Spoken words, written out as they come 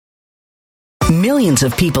Millions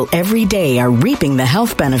of people every day are reaping the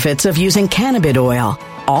health benefits of using cannabis oil,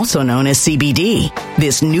 also known as CBD.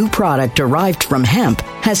 This new product derived from hemp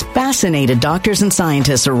has fascinated doctors and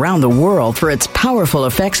scientists around the world for its powerful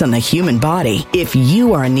effects on the human body. If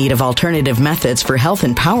you are in need of alternative methods for health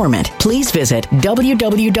empowerment, please visit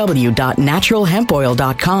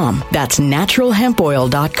www.naturalhempoil.com. That's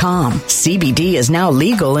naturalhempoil.com. CBD is now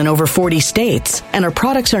legal in over 40 states, and our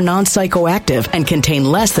products are non-psychoactive and contain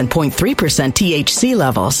less than 0.3% THC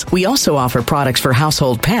levels. We also offer products for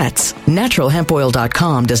household pets.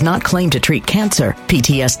 Naturalhempoil.com does not claim to treat cancer,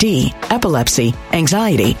 PTSD, epilepsy,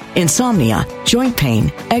 anxiety, insomnia, joint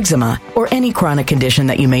pain, eczema, or any chronic condition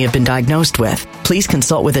that you may have been diagnosed with. Please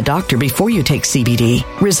consult with a doctor before you take CBD.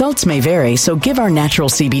 Results may vary, so give our natural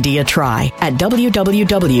CBD a try at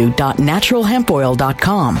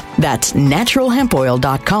www.naturalhempoil.com. That's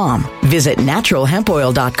naturalhempoil.com. Visit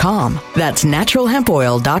naturalhempoil.com. That's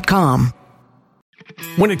naturalhempoil.com.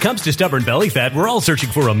 When it comes to stubborn belly fat, we're all searching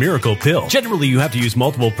for a miracle pill. Generally, you have to use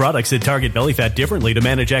multiple products that target belly fat differently to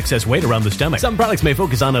manage excess weight around the stomach. Some products may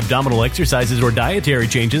focus on abdominal exercises or dietary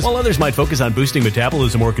changes, while others might focus on boosting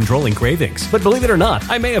metabolism or controlling cravings. But believe it or not,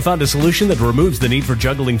 I may have found a solution that removes the need for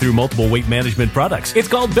juggling through multiple weight management products. It's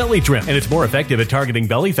called Belly Trim, and it's more effective at targeting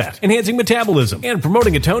belly fat, enhancing metabolism, and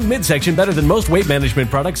promoting a toned midsection better than most weight management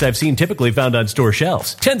products I've seen typically found on store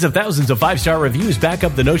shelves. Tens of thousands of 5-star reviews back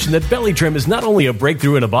up the notion that Belly Trim is not only a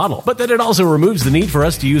breakthrough in a bottle, but that it also removes the need for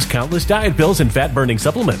us to use countless diet pills and fat-burning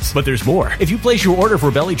supplements. But there's more. If you place your order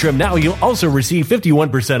for Belly Trim now, you'll also receive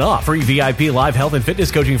 51% off, free VIP live health and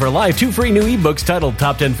fitness coaching for life, 2 free new ebooks titled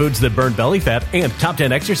Top 10 Foods That Burn Belly Fat and Top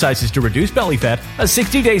 10 Exercises to Reduce Belly Fat, a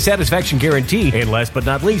 60-day satisfaction guarantee, and last but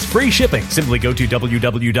not least, free shipping. Simply go to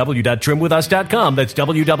www.trimwithus.com. That's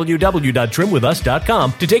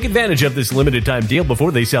www.trimwithus.com to take advantage of this limited time deal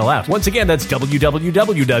before they sell out. Once again, that's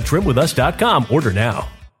www.trimwithus.com. Order now.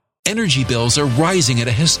 Energy bills are rising at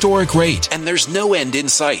a historic rate, and there's no end in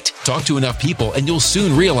sight. Talk to enough people, and you'll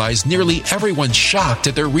soon realize nearly everyone's shocked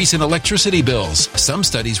at their recent electricity bills. Some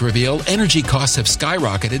studies reveal energy costs have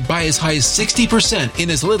skyrocketed by as high as 60%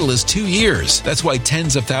 in as little as 2 years. That's why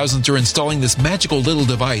tens of thousands are installing this magical little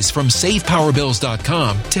device from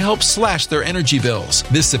SavePowerBills.com to help slash their energy bills.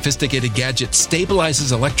 This sophisticated gadget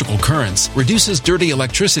stabilizes electrical currents, reduces dirty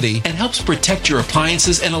electricity, and helps protect your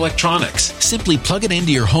appliances and electronics. Simply plug it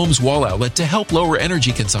into your home's wall outlet to help lower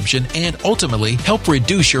energy consumption and ultimately help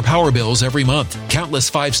reduce your power bills every month.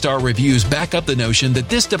 Countless 5-star reviews back up the notion that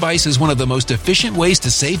this device is one of the most efficient ways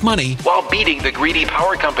to save money while beating the greedy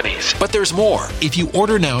power companies. But there's more. If you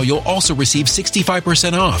order now, you'll also receive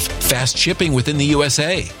 65% off, fast shipping within the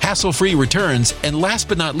USA, hassle-free returns, and last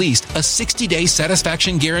but not least, a 60-day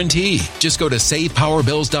satisfaction guarantee. Just go to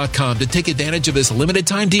SavePowerBills.com to take advantage of this limited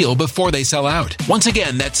time deal before they sell out. Once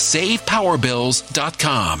again, that's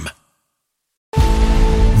SavePowerBills.com.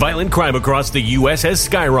 Violent crime across the U.S. has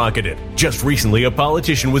skyrocketed. Just recently, a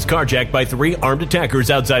politician was carjacked by 3 armed attackers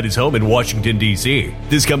outside his home in Washington, D.C.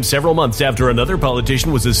 This comes several months after another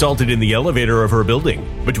politician was assaulted in the elevator of her building.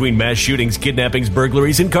 Between mass shootings, kidnappings,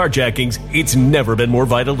 burglaries, and carjackings, it's never been more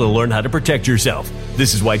vital to learn how to protect yourself.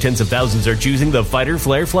 This is why tens of thousands are choosing the Fighter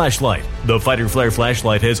Flare flashlight. The Fighter Flare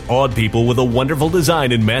flashlight has awed people with a wonderful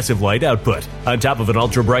design and massive light output. On top of an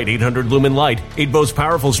ultra-bright 800-lumen light, it boasts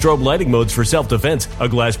powerful strobe lighting modes for self-defense, a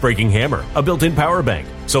glass-breaking hammer, a built-in power bank,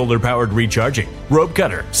 solar-powered recharging, rope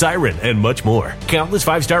cutter, siren, and much more. Countless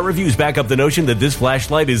 5-star reviews back up the notion that this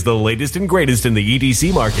flashlight is the latest and greatest in the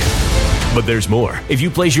EDC market. But there's more. If you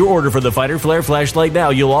place your order for the Fighter Flare flashlight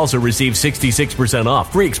now, you'll also receive 66%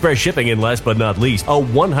 off, free express shipping, and last but not least, a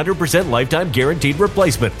 100% lifetime guaranteed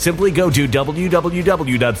replacement. Simply go to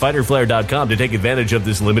www.fighterflare.com to take advantage of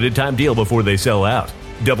this limited time deal before they sell out.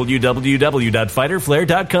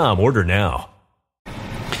 www.fighterflare.com. Order now.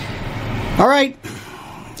 All right,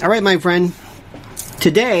 my friend.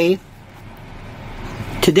 Today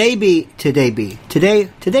be,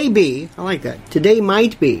 I like that. Today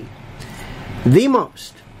might be the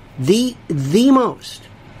most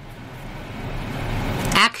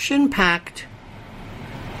action-packed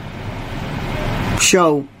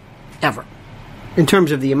show ever in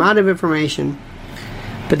terms of the amount of information,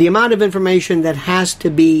 but the amount of information that has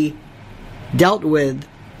to be dealt with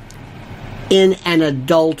in an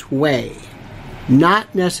adult way,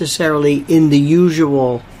 not necessarily in the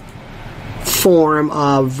usual form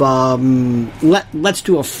of let's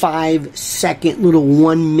do a 5-second little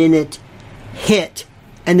 1-minute hit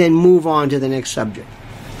and then move on to the next subject.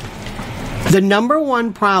 The number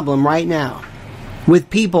one problem right now with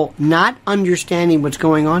people not understanding what's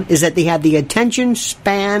going on is that they have the attention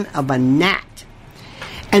span of a gnat.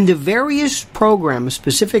 And the various programs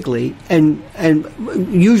specifically, and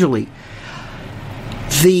usually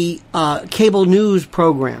the cable news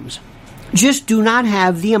programs, just do not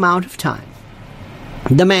have the amount of time,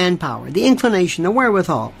 the manpower, the inclination, the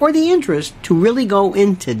wherewithal, or the interest to really go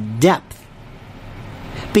into depth.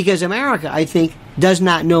 Because America, I think, does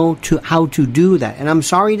not know how to do that. And I'm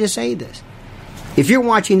sorry to say this. If you're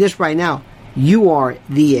watching this right now, you are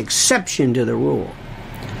the exception to the rule.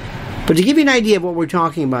 But to give you an idea of what we're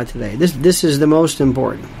talking about today, this is the most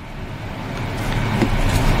important.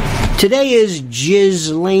 Today is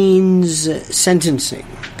Ghislaine's sentencing.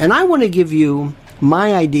 And I want to give you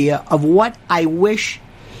my idea of what I wish,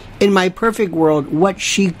 in my perfect world, what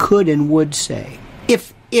she could and would say.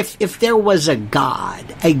 If there was a God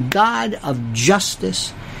of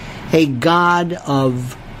justice, a God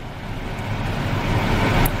of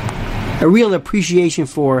a real appreciation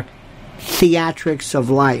for theatrics of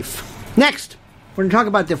life. Next, we're going to talk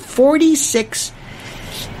about the 46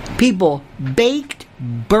 people baked,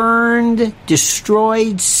 burned,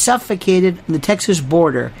 destroyed, suffocated on the Texas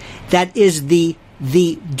border. That is the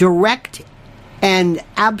direct and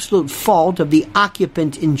absolute fault of the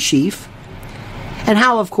occupant-in-chief. And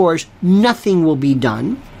how, of course, nothing will be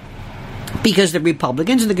done because the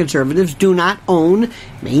Republicans and the conservatives do not own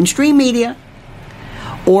mainstream media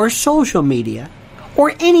or social media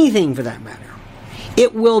or anything for that matter.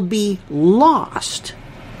 It will be lost.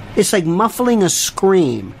 It's like muffling a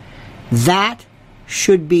scream. That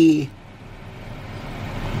should be.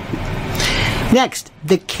 Next,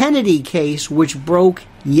 the Kennedy case, which broke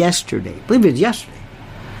yesterday. I believe it was yesterday.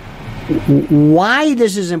 Why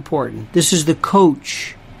this is important? This is the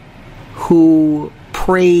coach who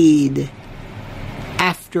prayed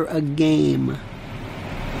after a game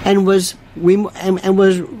and was removed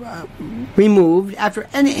after,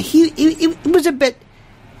 and he was a bit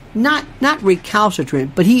not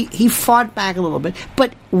recalcitrant, but he fought back a little bit.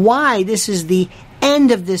 But why this is the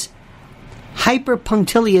end of this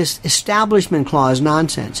hyper-punctilious establishment clause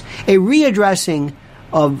nonsense, a readdressing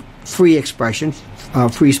of free expression,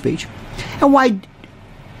 free speech, and why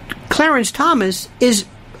Clarence Thomas is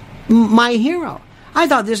my hero. I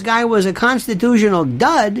thought this guy was a constitutional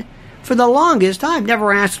dud for the longest time.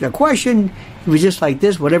 Never asked a question. He was just like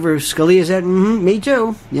this. Whatever Scalia said, me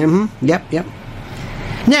too. Yep.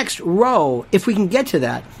 Next, Roe, if we can get to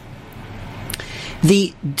that.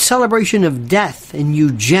 The celebration of death and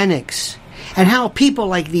eugenics, and how people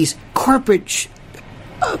like these corporate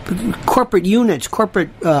units, corporate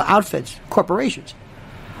outfits, corporations,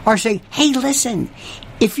 are saying, hey, listen,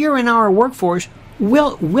 if you're in our workforce,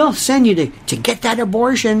 we'll send you to get that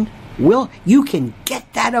abortion. You can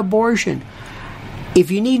get that abortion.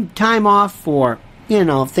 If you need time off for,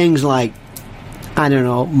 things like,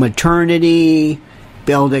 maternity,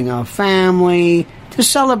 building a family, the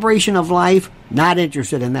celebration of life, not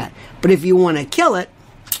interested in that. But if you want to kill it,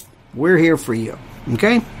 we're here for you.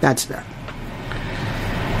 Okay? That's that.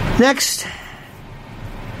 Next,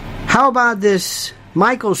 how about this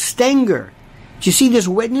Michael Stenger? Did you see this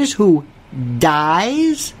witness who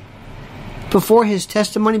dies before his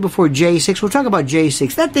testimony before J6? We'll talk about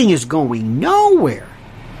J6. That thing is going nowhere.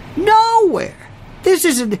 Nowhere.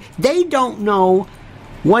 They don't know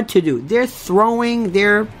what to do. They're spitballing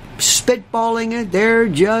it. They're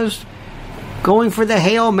just going for the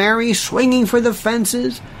Hail Mary, swinging for the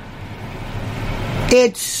fences.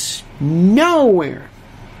 It's nowhere.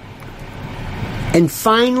 And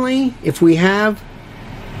finally, if we have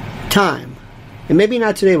time, and maybe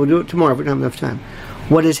not today, we'll do it tomorrow if we don't have enough time.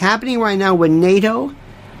 What is happening right now with NATO,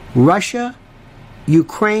 Russia,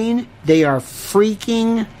 Ukraine, they are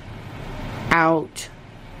freaking out.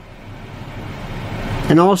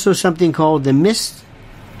 And also something called the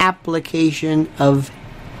misapplication of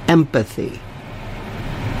empathy.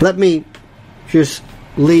 Let me just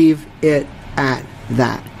leave it at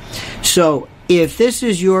that. So, if this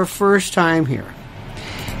is your first time here,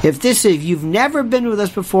 if you've never been with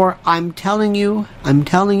us before, I'm telling you,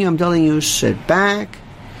 sit back,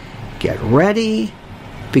 get ready,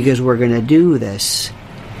 because we're going to do this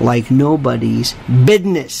like nobody's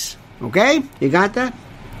business. Okay? You got that?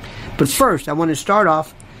 But first, I want to start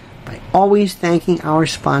off by always thanking our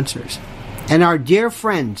sponsors and our dear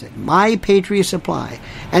friends at My Patriot Supply.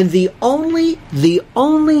 And the only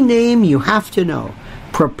name you have to know,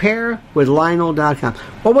 preparewithlionel.com.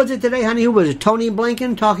 What was it today, honey? Who was it? Tony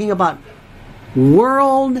Blinken talking about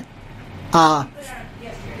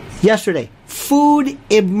yesterday, food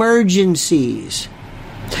emergencies.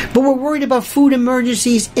 But we're worried about food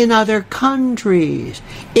emergencies in other countries.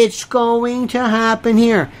 It's going to happen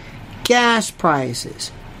here. Gas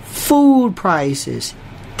prices, food prices,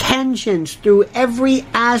 tensions through every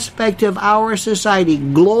aspect of our society,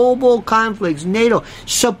 global conflicts, NATO,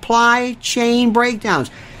 supply chain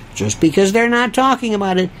breakdowns. Just because they're not talking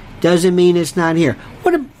about it doesn't mean it's not here.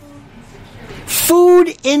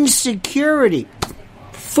 Food insecurity.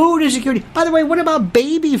 Food insecurity. By the way, what about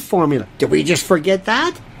baby formula? Did we just forget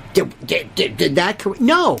that? Did that?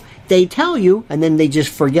 No. They tell you, and then they just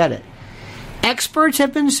forget it. Experts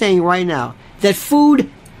have been saying right now that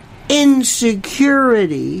food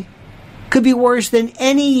insecurity could be worse than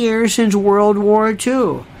any year since World War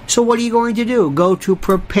II. So what are you going to do? Go to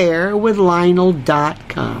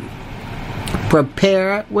preparewithlionel.com.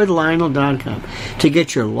 Preparewithlionel.com to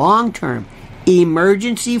get your long-term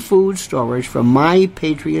emergency food storage from My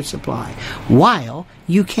Patriot Supply while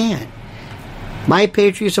you can. My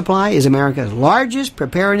Patriot Supply is America's largest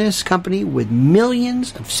preparedness company with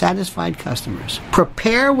millions of satisfied customers.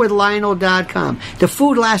 Preparewithlionel.com. The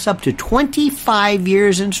food lasts up to 25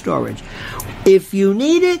 years in storage. If you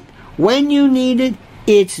need it, when you need it,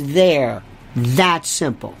 it's there. That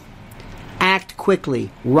simple. Act quickly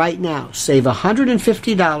right now. Save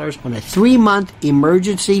 $150 on a 3-month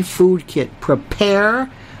emergency food kit.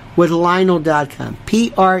 Preparewithlionel.com.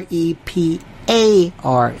 Prepare.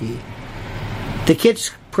 The kits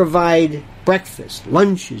provide breakfast,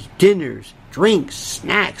 lunches, dinners, drinks,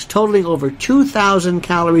 snacks, totaling over 2,000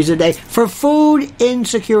 calories a day for food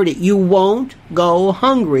insecurity. You won't go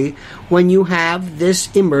hungry when you have this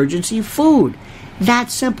emergency food. That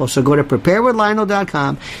simple. So go to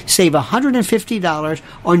preparewithlionel.com, save $150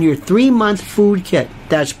 on your 3-month food kit.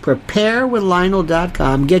 That's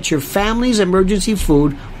preparewithlionel.com. Get your family's emergency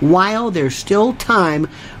food while there's still time.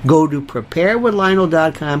 Go to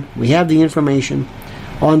preparewithlionel.com. We have the information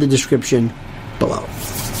on the description below.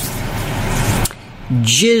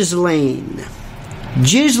 Ghislaine.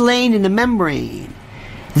 Ghislaine in the membrane.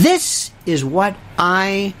 This is what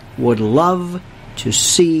I would love to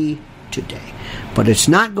see today. But it's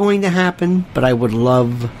not going to happen, but I would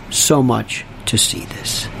love so much to see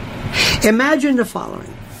this. Imagine the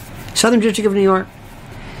following. Southern District of New York.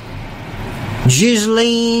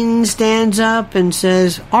 Ghislaine stands up and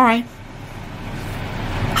says, all right,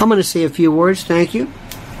 I'm going to say a few words, thank you.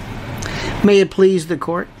 May it please the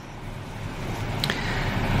court.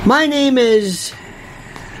 My name is,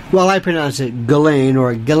 well, I pronounce it Ghislaine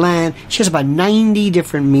or Ghislaine. She has about 90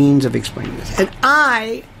 different means of explaining this. And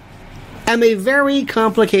I am a very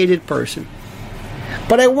complicated person.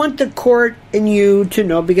 But I want the court and you to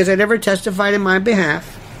know, because I never testified in my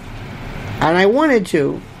behalf, and I wanted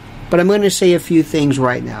to, but I'm going to say a few things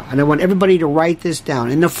right now. And I want everybody to write this down.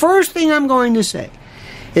 And the first thing I'm going to say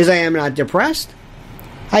is I am not depressed.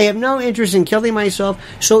 I have no interest in killing myself.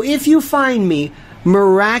 So if you find me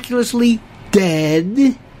miraculously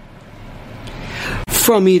dead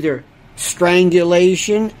from either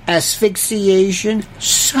strangulation, asphyxiation,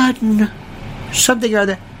 sudden, something or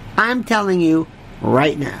other, I'm telling you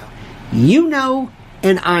right now, you know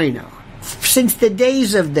and I know, since the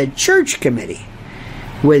days of the church committee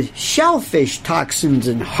with shellfish toxins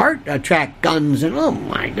and heart attack guns and oh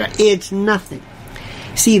my God, it's nothing.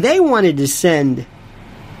 See, they wanted to send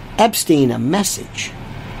Epstein a message.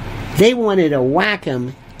 They wanted to whack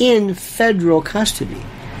him in federal custody.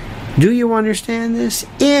 Do you understand this?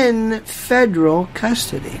 In federal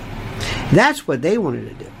custody. That's what they wanted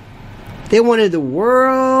to do. They wanted the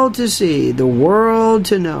world to see, the world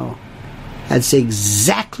to know. That's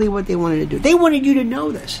exactly what they wanted to do. They wanted you to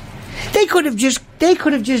know this. They could have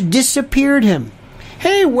just disappeared him.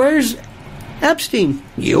 Hey, where's Epstein?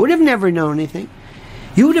 You would have never known anything.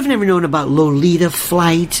 You would have never known about Lolita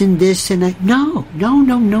flights and this and that. No.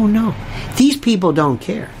 These people don't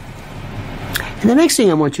care. And the next thing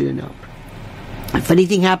I want you to know, if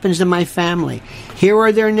anything happens to my family, here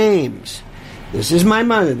are their names. This is my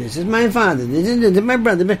mother. This is my father. This is my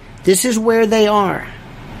brother. This is where they are.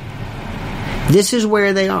 This is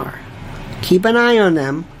where they are. Keep an eye on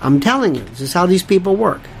them. I'm telling you, this is how these people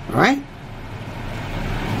work. All right?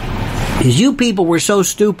 Because you people were so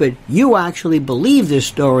stupid, you actually believe this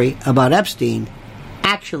story about Epstein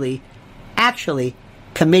actually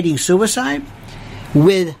committing suicide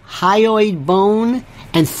with hyoid bone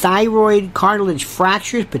and thyroid cartilage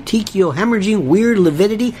fractures, petechial hemorrhaging, weird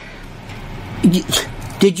lividity.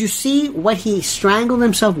 Did you see what he strangled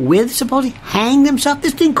himself with, supposedly? Hanged himself?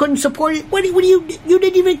 This thing couldn't support it. What do you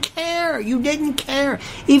didn't even care. You didn't care.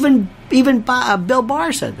 Even Bill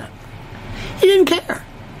Barr said that. He didn't care.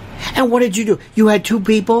 And what did you do? You had two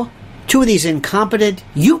of these incompetent,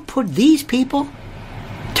 you put these people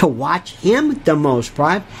to watch him, the most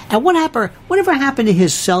private. And whatever happened to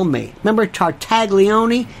his cellmate? Remember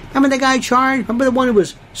Tartaglione? Remember the guy charged? Remember the one who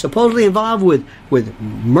was supposedly involved with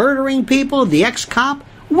murdering people, the ex-cop?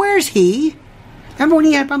 Where's he? Remember when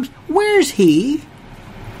he had problems? Where's he?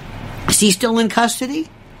 Is he still in custody?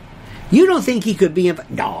 You don't think he could be involved?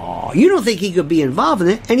 No, you don't think he could be involved in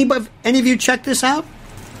it? Any of you check this out?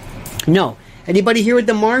 No. Anybody here at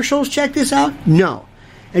the Marshals check this out? No.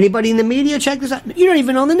 Anybody in the media check this out? You don't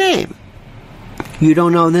even know the name. You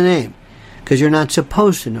don't know the name because you're not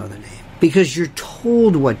supposed to know the name, because you're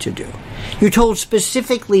told what to do. You're told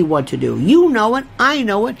specifically what to do. You know it. I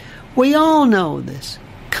know it. We all know this.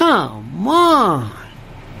 Come on.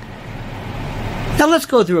 Now let's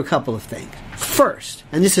go through a couple of things. First,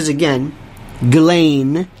 and this is again,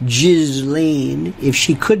 Ghislaine, if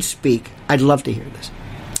she could speak, I'd love to hear this.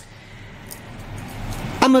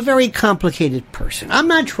 I'm a very complicated person. I'm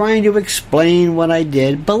not trying to explain what I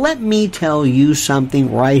did, but let me tell you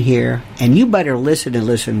something right here, and you better listen and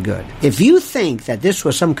listen good. If you think that this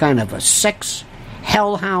was some kind of a sex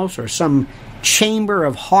hell house or some chamber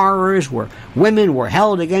of horrors where women were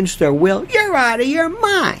held against their will, you're out of your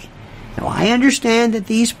mind. Now, I understand that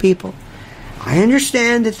these people,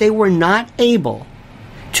 they were not able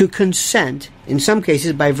to consent, in some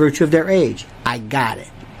cases by virtue of their age. I got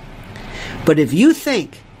it. But if you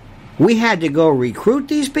think we had to go recruit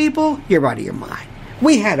these people, you're out of your mind.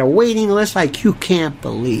 We had a waiting list like you can't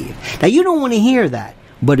believe. Now, you don't want to hear that,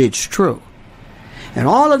 but it's true. And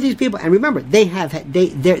all of these people, and remember,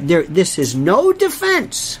 this is no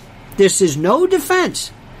defense. This is no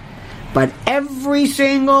defense. But every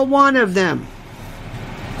single one of them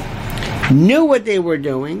knew what they were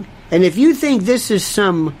doing. And if you think this is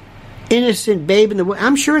some innocent babe in the woods,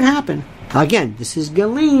 I'm sure it happened. Again, this is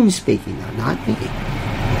Ghislaine speaking, though, not me.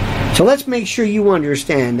 So let's make sure you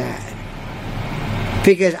understand that.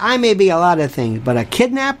 Because I may be a lot of things, but a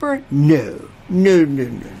kidnapper? No.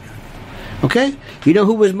 Okay? You know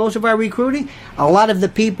who was most of our recruiting? A lot of the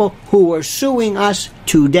people who are suing us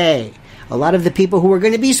today. A lot of the people who are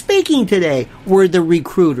going to be speaking today were the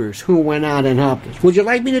recruiters who went out and helped us. Would you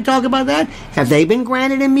like me to talk about that? Have they been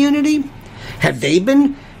granted immunity? Have they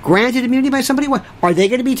been granted immunity by somebody? What? Are they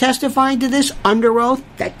going to be testifying to this under oath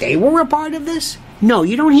that they were a part of this? No,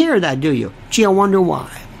 you don't hear that, do you? Gee, I wonder why.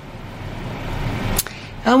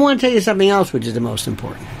 I want to tell you something else which is the most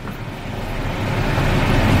important.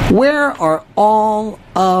 Where are all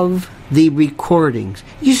of the recordings?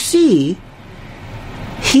 You see,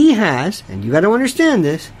 he has, and you got to understand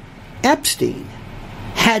this, Epstein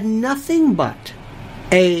had nothing but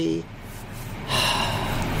it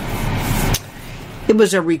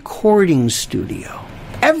was a recording studio.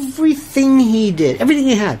 Everything he did, everything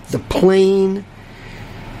he had, the plane,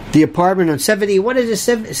 the apartment on 70, what is it,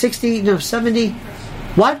 70,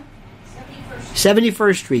 what?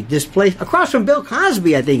 71st Street, this place, across from Bill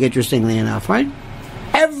Cosby, I think, interestingly enough, right?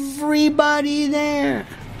 Everybody there.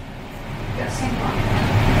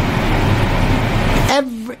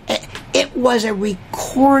 It was a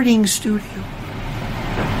recording studio.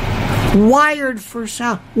 Wired for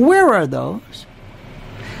sound. Where are those?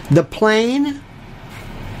 The plane,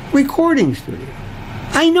 recording studio.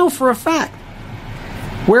 I know for a fact.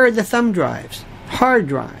 Where are the thumb drives? Hard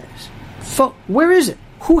drives? Where is it?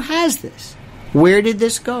 Who has this? Where did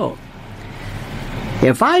this go?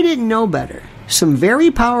 If I didn't know better, some very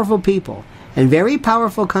powerful people and very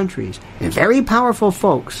powerful countries and very powerful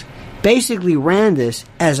folks basically ran this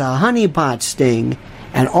as a honeypot sting,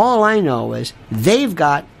 and all I know is they've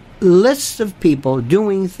got lists of people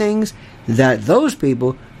doing things that those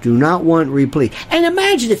people do not want replete. And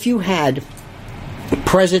imagine if you had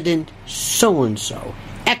President so-and-so,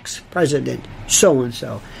 ex-president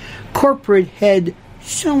so-and-so, corporate head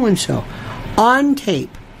so-and-so, on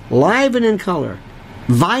tape, live and in color,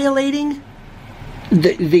 violating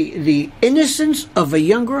the innocence of a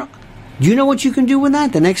young girl. Do you know what you can do with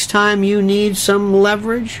that the next time you need some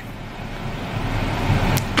leverage?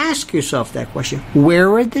 Ask yourself that question.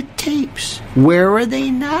 Where are the tapes? Where are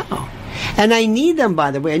they now? And I need them,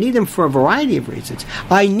 by the way. I need them for a variety of reasons.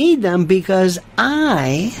 I need them because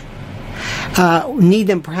I need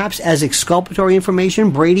them perhaps as exculpatory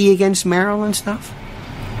information, Brady against Merrill and stuff.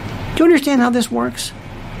 Do you understand how this works?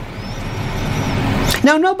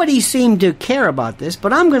 Now, nobody seemed to care about this,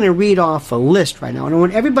 but I'm going to read off a list right now, and I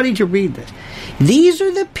want everybody to read this. These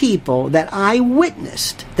are the people that I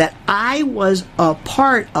witnessed, that I was a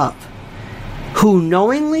part of, who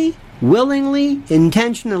knowingly, willingly,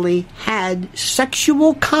 intentionally had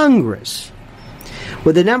sexual congress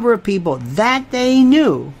with a number of people that they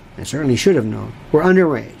knew, and certainly should have known, were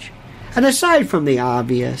underage. And aside from the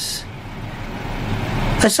obvious,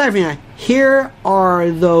 Aside from that, here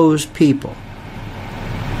are those people.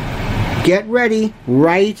 Get ready,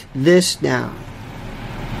 write this down.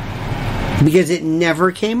 Because it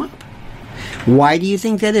never came up. Why do you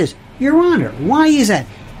think that is? Your Honor, why is that?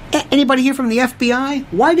 Anybody here from the FBI?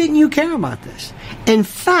 Why didn't you care about this? In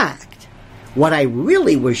fact, what I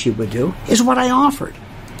really wish you would do is what I offered.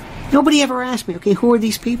 Nobody ever asked me, okay, who are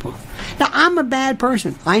these people? Now, I'm a bad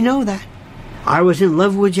person. I know that. I was in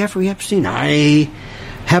love with Jeffrey Epstein. I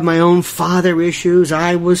have my own father issues.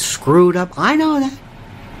 I was screwed up. I know that.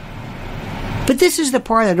 But this is the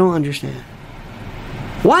part I don't understand.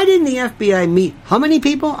 Why didn't the FBI meet how many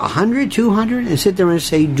people? 100, 200? And sit there and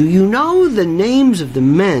say, do you know the names of the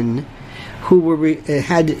men who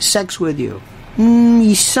had sex with you?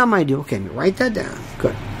 Some I do. Okay, write that down.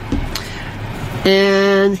 Good.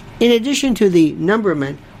 And in addition to the number of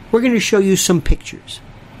men, we're going to show you some pictures.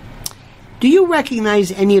 Do you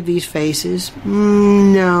recognize any of these faces?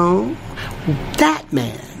 No. That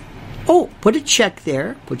man. Oh, put a check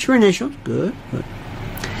there. Put your initials. Good, good.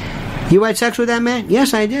 You had sex with that man?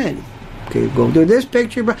 Yes, I did. Okay, go to this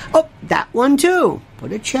picture. Oh, that one too.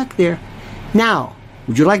 Put a check there. Now,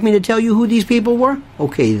 would you like me to tell you who these people were?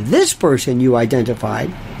 Okay, this person you identified,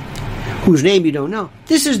 whose name you don't know,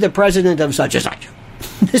 this is the president of such and such.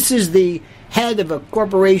 This is the head of a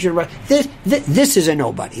corporation. This is a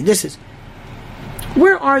nobody. This is...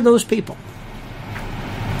 Where are those people?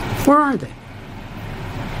 Where are they?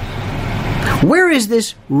 Where is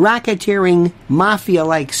this racketeering,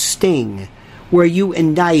 mafia-like sting where you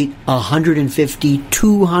indict 150,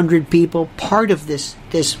 200 people, part of this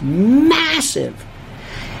massive,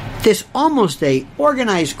 this almost a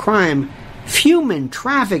organized crime, human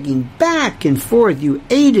trafficking, back and forth? You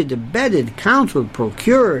aided, abetted, counseled,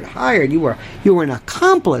 procured, hired. You were an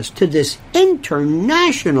accomplice to this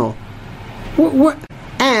international...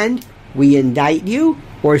 And we indict you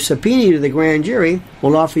or subpoena you to the grand jury.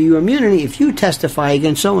 We'll offer you immunity if you testify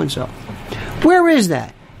against so-and-so. Where is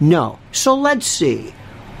that? No. So let's see.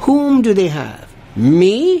 Whom do they have?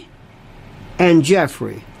 Me and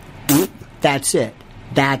Jeffrey. That's it.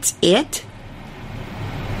 That's it?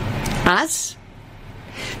 Us?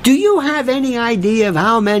 Do you have any idea of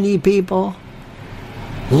how many people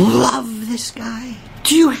love this guy?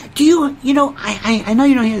 Do you know, I know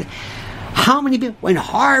you don't hear that. How many people, when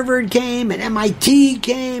Harvard came and MIT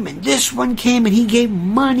came and this one came and he gave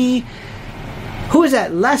money. Who is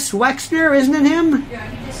that? Les Wexner, isn't it him? Yeah,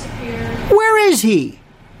 he disappeared. Where is he?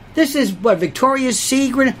 This is what, Victoria's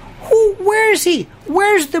Secret? Where is he?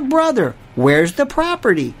 Where's the brother? Where's the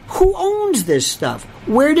property? Who owns this stuff?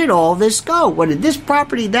 Where did all this go? What did this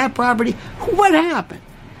property, that property? What happened?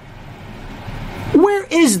 Where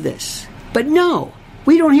is this? But no,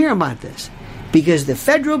 we don't hear about this. Because the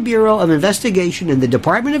Federal Bureau of Investigation and the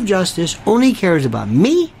Department of Justice only cares about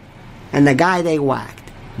me and the guy they whacked.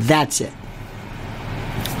 That's it.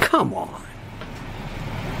 Come on.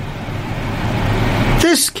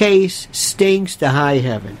 This case stinks to high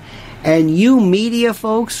heaven. And you media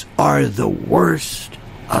folks are the worst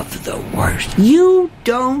of the worst. You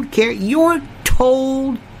don't care. You're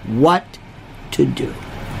told what to do.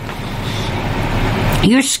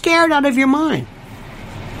 You're scared out of your mind.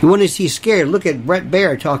 You want to see scared? Look at Brett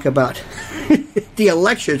Baer talk about the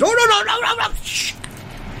elections. Oh, no. Shh.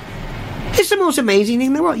 It's the most amazing thing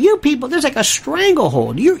in the world. You people, there's like a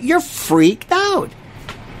stranglehold. You're freaked out.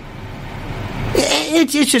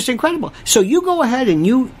 It's just incredible. So you go ahead and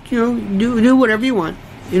you do whatever you want.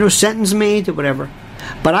 Sentence me to whatever.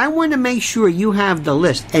 But I want to make sure you have the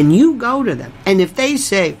list and you go to them. And if they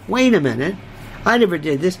say, wait a minute, I never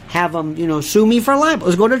did this, have them, sue me for libel.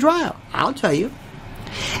 Let's go to trial. I'll tell you.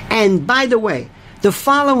 And by the way, the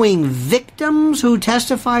following victims who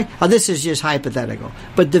testified, this is just hypothetical,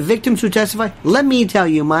 but the victims who testified, let me tell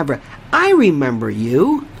you, my brother, I remember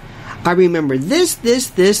you. I remember this,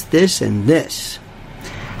 and this.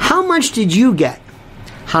 How much did you get?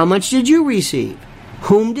 How much did you receive?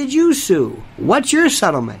 Whom did you sue? What's your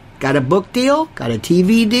settlement? Got a book deal? Got a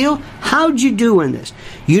TV deal? How'd you do in this?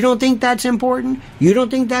 You don't think that's important? You don't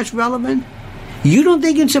think that's relevant? You don't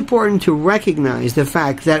think it's important to recognize the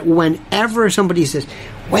fact that whenever somebody says,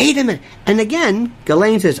 wait a minute, and again,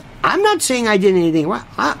 Ghislaine says, I'm not saying I did anything wrong.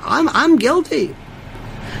 I'm guilty.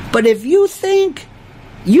 But if you think,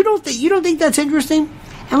 you don't think that's interesting?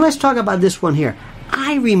 And let's talk about this one here.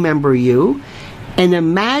 I remember you, and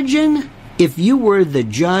imagine if you were the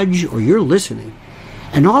judge or you're listening,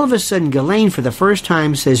 and all of a sudden Ghislaine for the first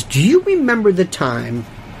time says, do you remember the time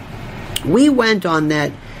we went on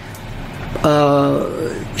that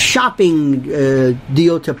shopping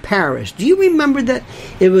deal to Paris? Do you remember that?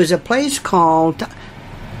 It was a place called...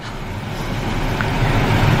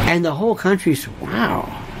 And the whole country's, wow.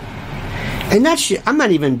 And I'm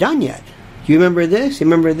not even done yet. Do you remember this? Do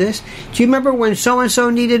you remember this? Do you remember when so-and-so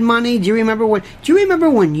needed money? Do you remember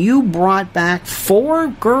when you brought back 4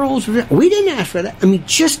 girls? We didn't ask for that. I mean,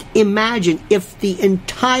 just imagine if the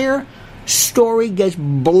entire story gets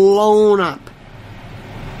blown up.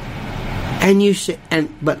 And you say,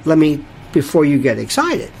 but before you get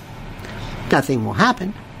excited, nothing will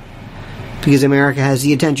happen. Because America has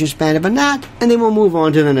the attention span of a gnat, and then we'll move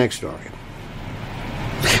on to the next story.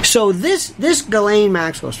 So this Ghislaine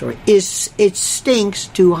Maxwell story it stinks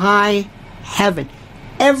to high heaven.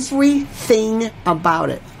 Everything about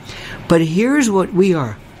it. But here's what we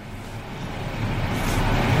are.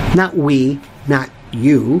 Not we, not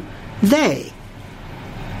you, they.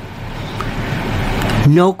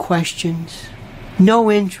 No questions, no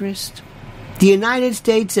interest. The United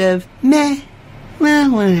States of meh, well,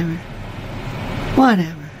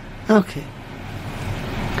 whatever. Okay.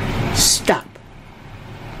 Stop.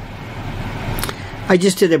 I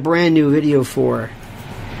just did a brand new video for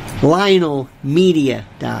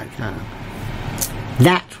LionelMedia.com.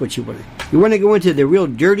 That's what you want to. You want to go into the real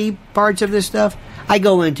dirty parts of this stuff? I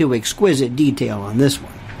go into exquisite detail on this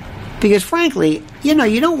one. Because frankly, you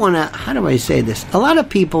don't want to, how do I say this? A lot of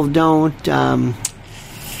people don't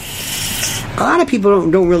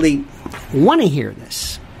really want to hear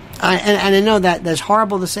this. And I know that that's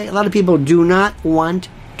horrible to say. A lot of people do not want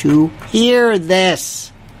to hear this.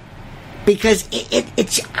 Because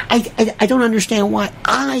I don't understand why.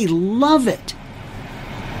 I love it.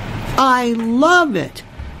 I love it.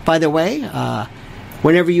 By the way,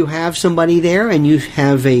 whenever you have somebody there and you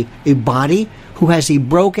have a body who has a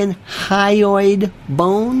broken hyoid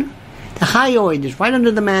bone, the hyoid is right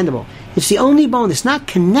under the mandible. It's the only bone that's not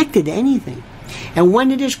connected to anything. And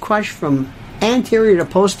when it is crushed from anterior to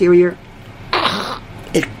posterior,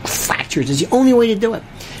 it fractures. It's the only way to do it.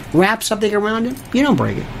 Wrap something around it, you don't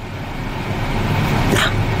break it.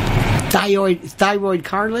 Thyroid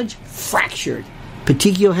cartilage, fractured.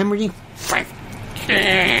 Petechial hemorrhaging, fractured.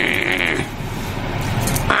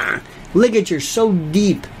 Ligature so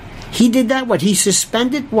deep. He did that? What? He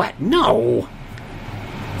suspended? What? No.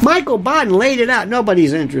 Michael Biden laid it out.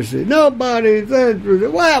 Nobody's interested. Well,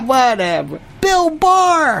 whatever. Bill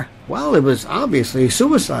Barr. Well, it was obviously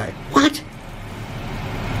suicide. What?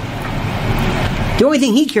 The only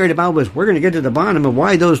thing he cared about was, we're going to get to the bottom of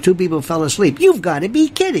why those 2 people fell asleep. You've got to be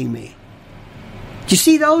kidding me. Did you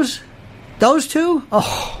see those? Those 2?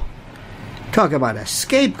 Oh, talk about a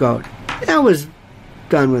scapegoat. I was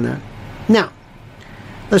done with that. Now,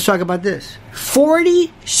 let's talk about this.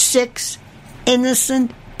 46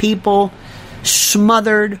 innocent people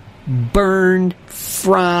smothered, burned,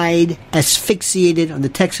 fried, asphyxiated on the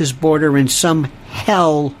Texas border in some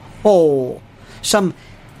hell hole. Some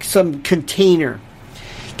container.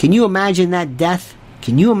 Can you imagine that death?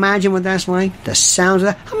 Can you imagine what that's like? The sounds of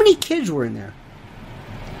that? How many kids were in there?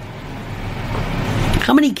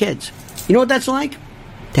 How many kids? You know what that's like?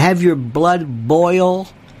 To have your blood boil,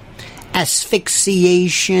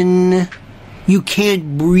 asphyxiation, you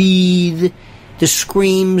can't breathe, the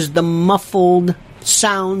screams, the muffled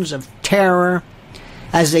sounds of terror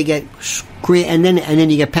as they get and then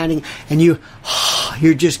you get panicking, and you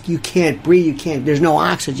can't breathe, there's no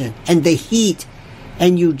oxygen, and the heat,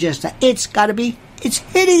 and it's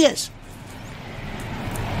hideous.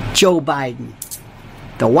 Joe Biden,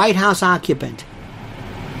 the White House occupant.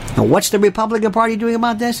 Now, what's the Republican Party doing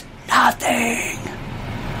about this? Nothing.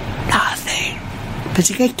 But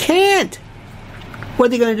they can't. What are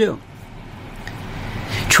they going to do?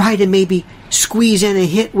 Try to maybe squeeze in a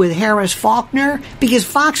hit with Harris Faulkner? Because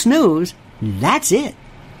Fox News, that's it.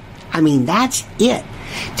 I mean, that's it.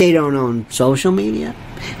 They don't own social media.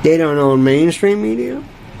 They don't own mainstream media.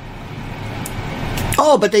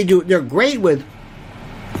 Oh, but they do. They're great with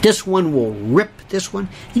this one will rip this one.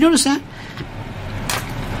 You notice that?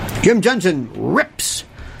 Jim Johnson rips.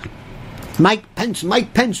 Mike Pence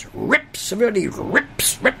rips. Everybody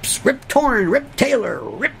rips. Rip Torn, Rip Taylor,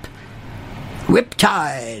 Rip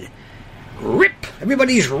Tide, Rip.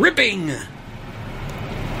 Everybody's ripping.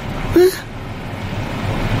 Huh?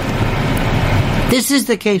 This is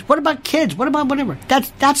the case. What about kids? What about whatever?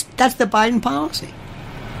 That's the Biden policy.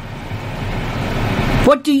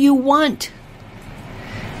 What do you want?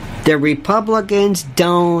 The Republicans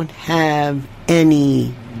don't have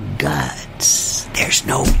any guts. There's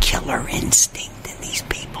no killer instinct in these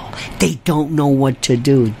people. They don't know what to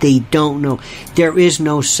do. They don't know. There is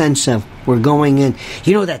no sense of, we're going in.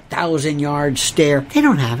 You know that 1,000-yard stare? They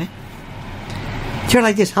don't have it. They're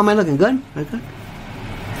like this. How am I looking? Good? Good?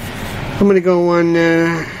 I'm going to go on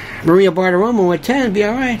Maria Bartiromo at 10. Be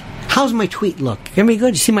all right. How's my tweet look? Very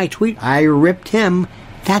good. You see my tweet? I ripped him.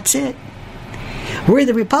 That's it. We're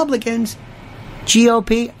the Republicans,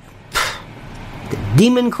 GOP, the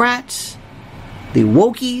Democrats, the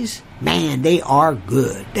Wokies. Man, they are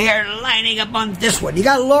good. They are lining up on this one. You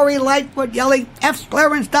got Lori Lightfoot yelling, F.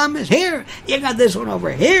 Clarence Thomas here. You got this one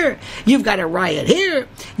over here. You've got a riot here.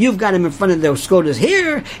 You've got him in front of the SCOTUS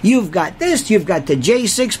here. You've got this. You've got the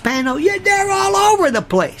J6 panel. They're all over the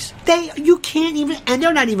place. You can't even, and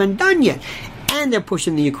they're not even done yet. And they're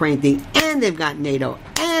pushing the Ukraine thing, and they've got NATO,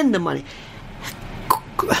 and the money,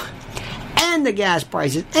 and the gas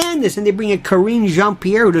prices, and this, and they bring in Karine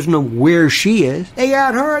Jean-Pierre, who doesn't know where she is. They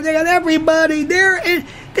got her, they got everybody. They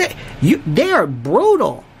are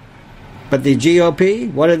brutal. But the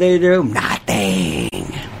GOP, what do? Nothing.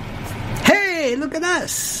 Hey, look at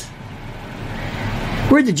us.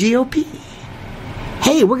 We're the GOP.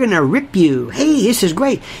 Hey, we're gonna rip you. Hey, this is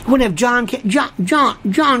great. You want to have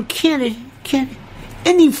John Kennedy?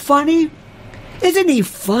 Isn't he funny? Isn't he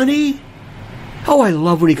funny? Oh, I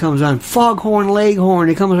love when he comes on. Foghorn Leghorn.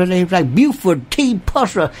 He comes on, he's like Buford T.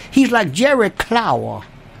 Pusser. He's like Jerry Clower.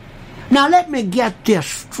 Now, let me get this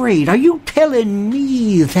straight. Are you telling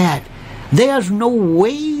me that there's no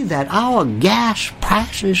way that our gas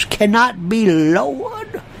prices cannot be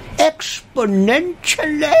lowered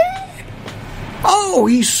exponentially? Oh,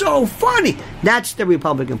 he's so funny. That's the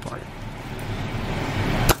Republican Party.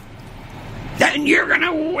 Then you're going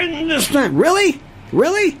to win this time. Really?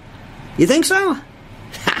 Really? You think so?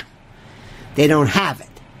 They don't have it.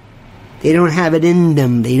 They don't have it in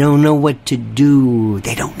them. They don't know what to do.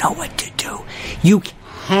 They don't know what to do. You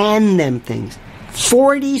hand them things.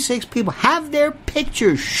 46 people. Have their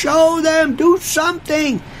pictures. Show them. Do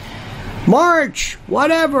something. March.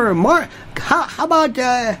 Whatever. How about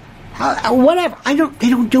whatever? They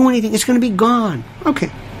don't do anything. It's going to be gone.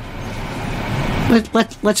 Okay.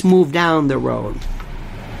 Let's move down the road.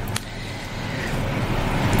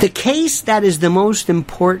 The case that is the most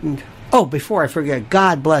important. Oh, before I forget,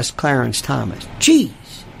 God bless Clarence Thomas. Jeez.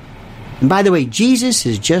 And by the way, Jesus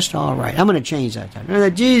is just all right. I'm going to change that title.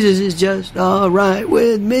 Jesus is just all right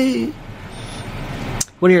with me.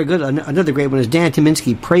 Another great one is Dan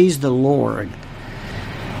Tyminski, Praise the Lord.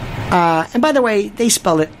 And by the way, they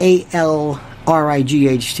spell it A-L-R-I-G-H-T.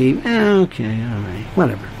 Okay, all right,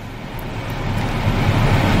 whatever.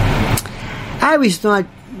 I always thought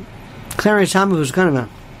Clarence Thomas was kind of a...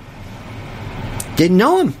 Didn't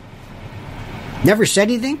know him. Never said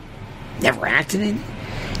anything. Never acted anything.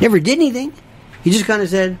 Never did anything. He just kind of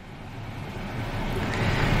said,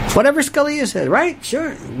 whatever Scalia said, right?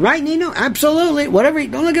 Sure. Right, Nino? Absolutely. Whatever.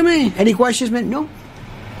 Don't look at me. Any questions, man? No.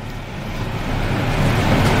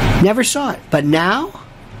 Never saw it. But now,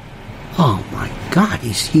 oh my God,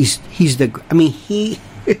 he's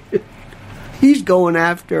going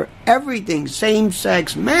after everything.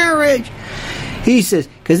 Same-sex marriage. He says,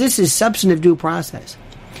 because this is substantive due process.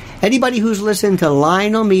 Anybody who's listened to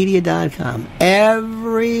LionelMedia.com,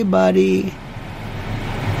 everybody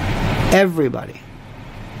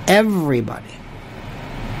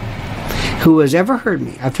who has ever heard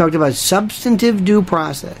me, I've talked about substantive due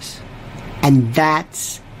process. And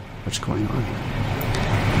that's what's going on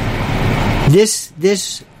here.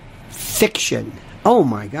 This fiction, oh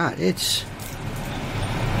my God, it's...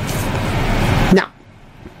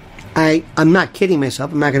 I'm not kidding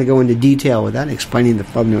myself. I'm not going to go into detail with that, explaining the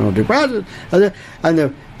fundamental due process and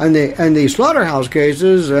the slaughterhouse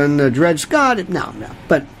cases and the Dred Scott. No.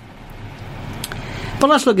 But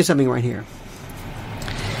let's look at something right here.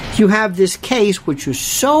 You have this case which is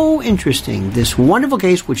so interesting, this wonderful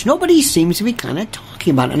case which nobody seems to be kind of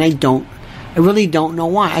talking about, and I really don't know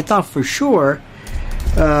why. I thought for sure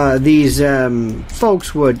these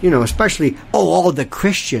folks would, especially all the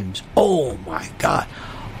Christians. Oh my God.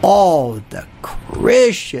 All the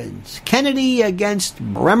Christians. Kennedy against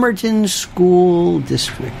Bremerton School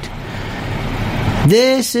District.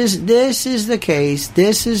 This is the case.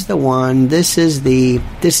 This is the one. This is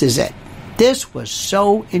it. This was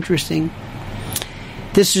so interesting.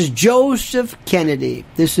 This is Joseph Kennedy.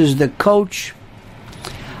 This is the coach,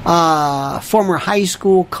 former high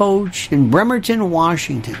school coach in Bremerton,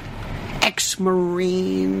 Washington.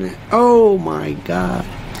 Ex-Marine. Oh my God.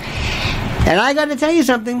 And I got to tell you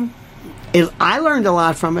something. I learned a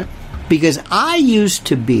lot from it because I used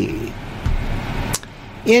to be,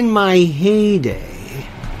 in my heyday,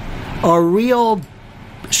 a real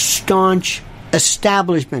staunch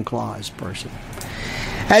Establishment Clause person.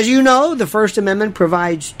 As you know, the First Amendment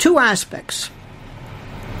provides two aspects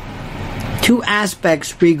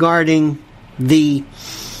regarding the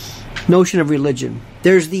notion of religion.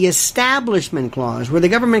 There's the establishment clause, where the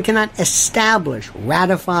government cannot establish,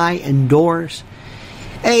 ratify, endorse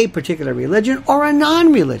a particular religion or a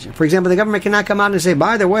non-religion. For example, the government cannot come out and say,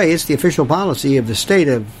 by the way, it's the official policy of the state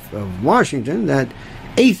of Washington that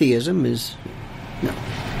atheism is... No.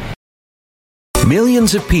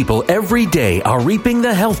 Millions of people every day are reaping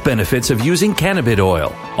the health benefits of using cannabis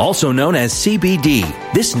oil, also known as CBD.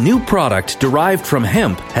 This new product derived from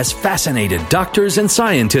hemp has fascinated doctors and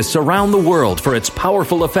scientists around the world for its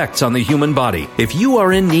powerful effects on the human body. If you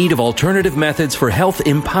are in need of alternative methods for health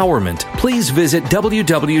empowerment, please visit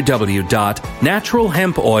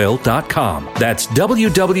www.naturalhempoil.com. That's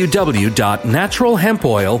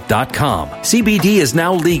www.naturalhempoil.com. CBD is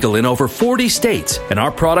now legal in over 40 states, and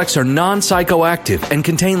our products are non-psychoactive and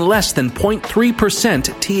contain less than 0.3%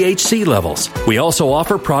 THC levels. We also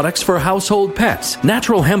offer products for household pets.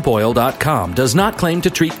 NaturalHempOil.com does not claim to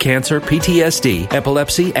treat cancer, PTSD,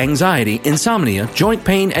 epilepsy, anxiety, insomnia, joint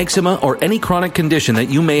pain, eczema, or any chronic condition that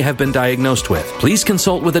you may have been diagnosed with. Please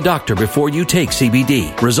consult with a doctor before you take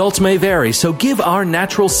CBD. Results may vary, so give our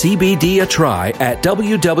natural CBD a try at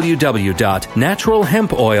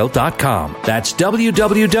www.naturalhempoil.com. That's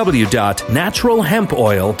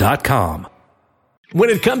www.naturalhempoil.com. When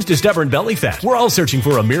it comes to stubborn belly fat, we're all searching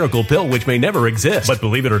for a miracle pill which may never exist. But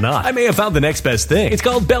believe it or not, I may have found the next best thing. It's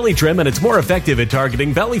called Belly Trim, and it's more effective at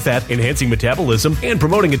targeting belly fat, enhancing metabolism, and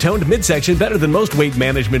promoting a toned midsection better than most weight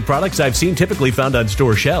management products I've seen typically found on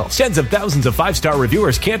store shelves. Tens of thousands of 5-star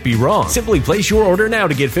reviewers can't be wrong. Simply place your order now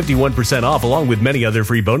to get 51% off along with many other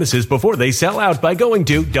free bonuses before they sell out by going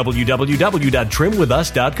to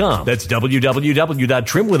www.trimwithus.com. That's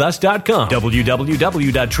www.trimwithus.com.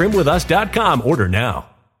 www.trimwithus.com. Order now.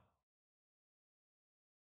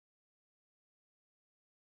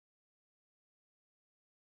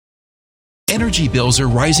 Energy bills are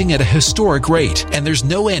rising at a historic rate, and there's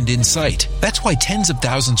no end in sight. That's why tens of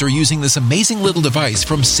thousands are using this amazing little device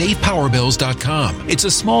from SavePowerBills.com. It's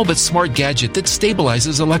a small but smart gadget that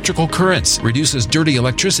stabilizes electrical currents, reduces dirty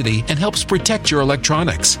electricity, and helps protect your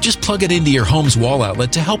electronics. Just plug it into your home's wall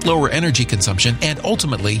outlet to help lower energy consumption and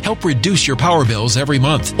ultimately help reduce your power bills every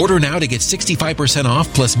month. Order now to get 65%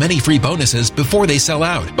 off plus many free bonuses before they sell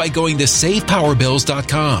out by going to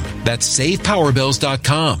SavePowerBills.com. That's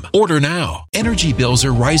SavePowerBills.com. Order now. Energy bills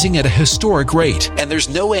are rising at a historic rate, and there's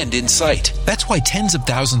no end in sight. That's why tens of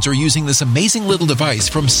thousands are using this amazing little device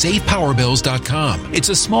from SavePowerBills.com. It's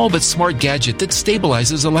a small but smart gadget that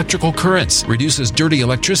stabilizes electrical currents, reduces dirty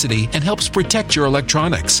electricity, and helps protect your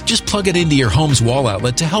electronics. Just plug it into your home's wall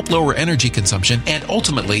outlet to help lower energy consumption and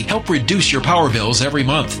ultimately help reduce your power bills every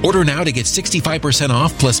month. Order now to get 65%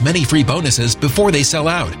 off plus many free bonuses before they sell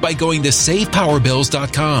out by going to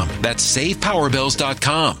SavePowerBills.com. That's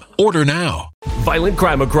SavePowerBills.com. Order now. Violent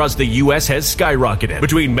crime across the U.S. has skyrocketed.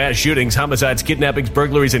 Between mass shootings, homicides, kidnappings,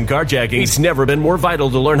 burglaries, and carjackings, it's never been more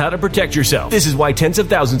vital to learn how to protect yourself. This is why tens of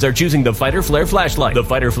thousands are choosing the Fighter Flare flashlight. The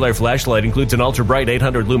Fighter Flare flashlight includes an ultra-bright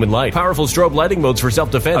 800-lumen light, powerful strobe lighting modes for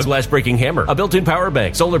self-defense, a glass-breaking hammer, a built-in power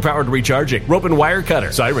bank, solar-powered recharging, rope and wire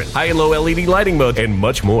cutter, siren, high and low LED lighting mode, and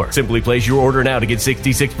much more. Simply place your order now to get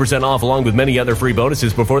 66% off along with many other free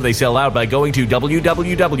bonuses before they sell out by going to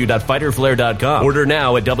www.fighterflare.com. Order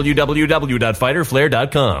now at www.fighterflare.com.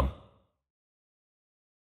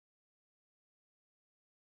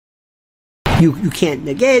 You can't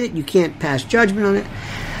negate it. You can't pass judgment on it.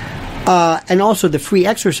 And also the free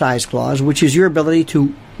exercise clause, which is your ability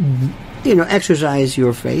to, exercise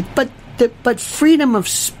your faith. But freedom of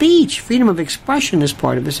speech, freedom of expression is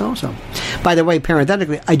part of this also. By the way,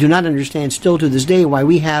 parenthetically, I do not understand still to this day why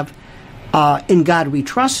we have In God We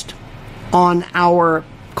Trust on our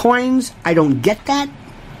coins. I don't get that.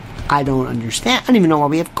 I don't understand. I don't even know why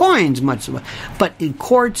we have coins much. But in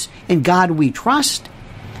courts, In God We Trust.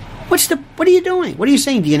 What are you doing? What are you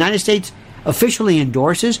saying? The United States officially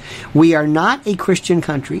endorses we are not a Christian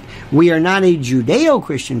country. We are not a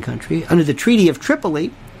Judeo-Christian country. Under the Treaty of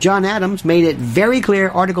Tripoli, John Adams made it very clear,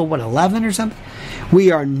 Article 11 or something?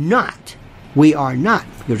 We are not.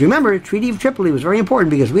 Because remember, the Treaty of Tripoli was very important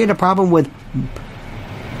because we had a problem with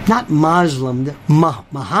not Muslim,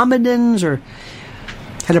 Mohammedans, or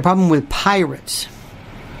had a problem with pirates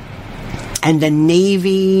and the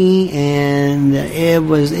Navy, and it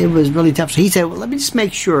was really tough. So he said, well, let me just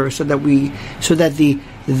make sure so that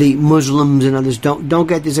the Muslims and others don't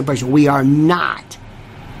get this impression. We are not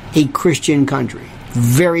a Christian country.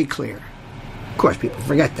 Very clear. Of course, people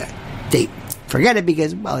forget that. They forget it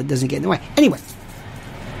because, well, it doesn't get in the way. Anyway.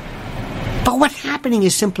 But what's happening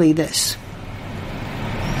is simply this.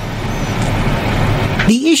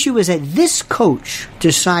 The issue is that this coach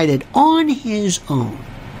decided on his own,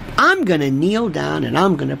 I'm going to kneel down and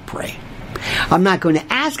I'm going to pray. I'm not going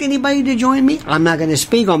to ask anybody to join me. I'm not going to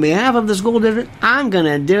speak on behalf of the school district. I'm going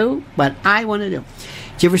to do what I want to do.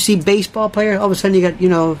 Do you ever see baseball players? All of a sudden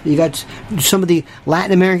you got some of the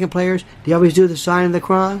Latin American players. They always do the sign of the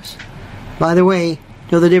cross. By the way, you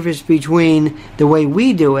know the difference between the way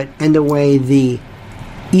we do it and the way the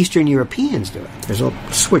Eastern Europeans do it. There's a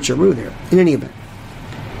switcheroo there. In any event,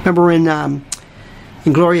 remember in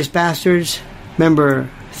Inglourious Bastards, remember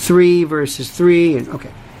 3 versus 3, and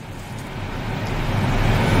okay.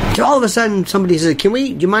 So all of a sudden somebody says, do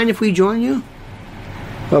you mind if we join you?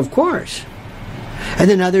 Well, of course. And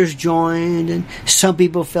then others joined, and some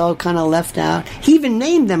people felt kind of left out. He even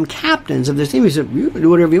named them captains of this team. He said, you can do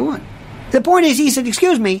whatever you want. The point is, he said,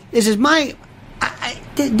 excuse me, this is my...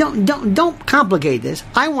 Don't complicate this.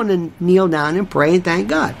 I want to kneel down and pray and thank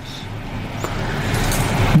God.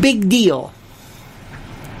 Big deal.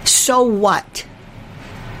 So what?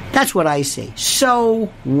 That's what I say.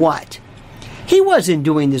 So what? He wasn't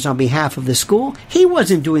doing this on behalf of the school. He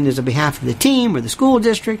wasn't doing this on behalf of the team or the school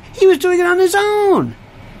district. He was doing it on his own.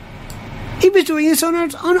 He was doing this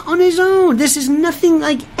on his own. This is nothing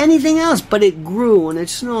like anything else, but it grew and it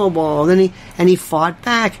snowballed, and he fought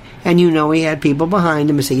back. And he had people behind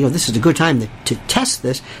him and say, this is a good time to test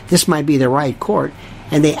this. This might be the right court.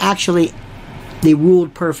 And they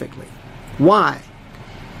ruled perfectly. Why?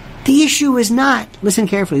 The issue is not, listen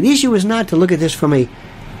carefully, the issue is not to look at this from a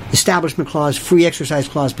Establishment Clause, Free Exercise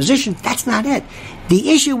Clause position. That's not it.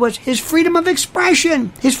 The issue was his freedom of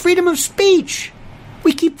expression, his freedom of speech.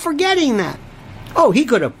 We keep forgetting that. Oh, he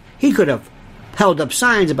could have held up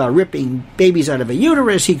signs about ripping babies out of a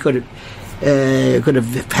uterus. He could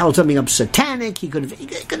have held something up satanic. He could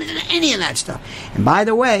have done any of that stuff. And by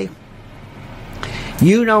the way,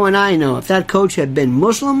 and I know, if that coach had been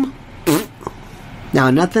Muslim,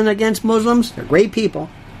 now nothing against Muslims, they're great people.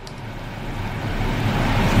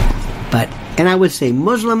 And I would say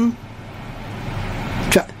Muslim,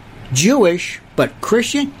 Jewish, but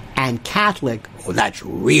Christian and Catholic, that's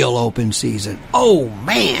real open season. Oh,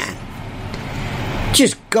 man.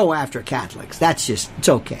 Just go after Catholics. It's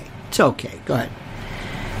okay. It's okay. Go ahead.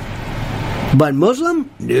 But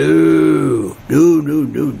Muslim? No.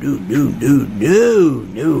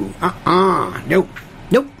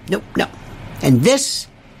 No. And this,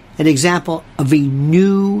 an example of a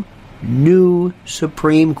new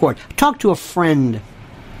Supreme Court. I talked to a friend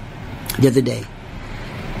the other day.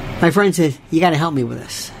 My friend said, you got to help me with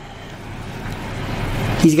this.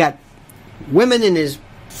 He's got women in his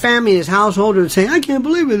family, his household, who are saying, I can't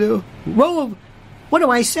believe it. Roe, what do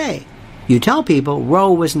I say? You tell people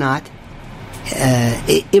Roe was not,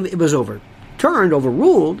 it was overturned,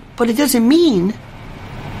 overruled, but it doesn't mean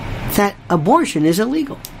that abortion is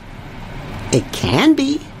illegal. It can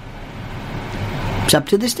be. It's up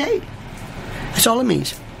to the state. That's all it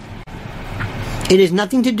means. It has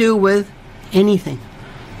nothing to do with anything.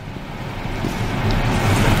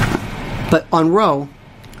 But on Roe,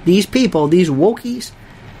 these people, these wokies,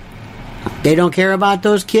 they don't care about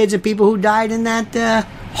those kids and people who died in that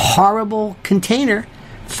horrible container,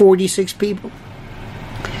 46 people.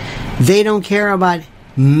 They don't care about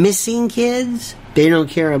missing kids. They don't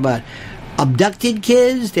care about abducted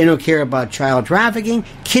kids. They don't care about child trafficking.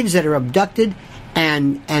 Kids that are abducted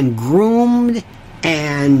and groomed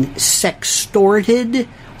and sextorted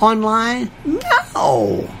online.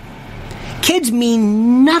 No. Kids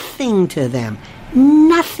mean nothing to them.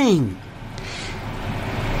 Nothing.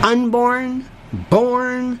 Unborn,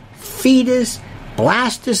 born, fetus,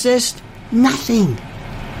 blastocyst, nothing.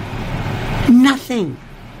 Nothing.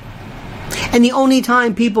 And the only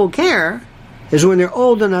time people care is when they're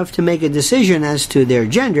old enough to make a decision as to their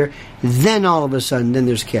gender. Then all of a sudden, then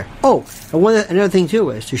there's care. Oh, and another thing too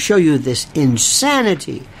is to show you this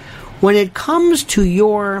insanity. When it comes to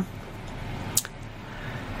your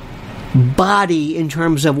body in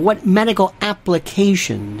terms of what medical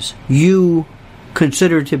applications you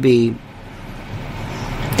consider to be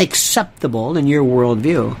acceptable in your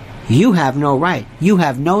worldview, you have no right. You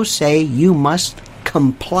have no say. You must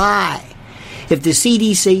comply. If the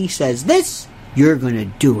CDC says this, you're going to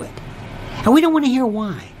do it. And we don't want to hear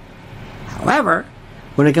why. However,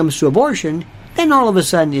 when it comes to abortion, then all of a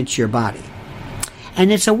sudden it's your body.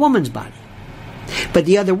 And it's a woman's body. But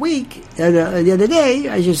the other day,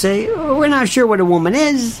 I should say, we're not sure what a woman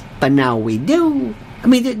is, but now we do. I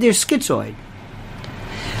mean, they're schizoid.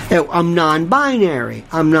 I'm non-binary.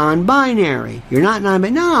 You're not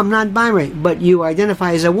non-binary. No, I'm not binary. But you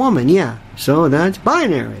identify as a woman, yeah. So that's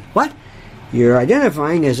binary. What? You're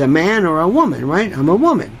identifying as a man or a woman, right? I'm a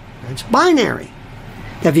woman. That's binary.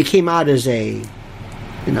 Now, if you came out as as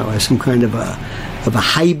some kind of a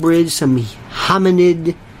hybrid, some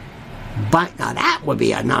hominid, Now that would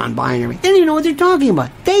be a non-binary. They don't even know what they're talking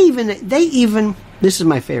about. They even. This is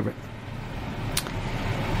my favorite.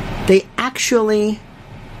 They actually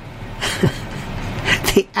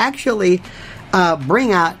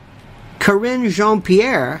bring out Corinne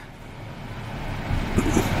Jean-Pierre.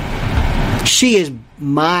 She is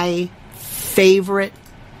my favorite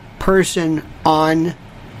person on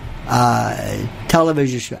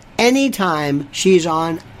television show. Anytime she's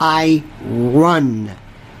on, I run,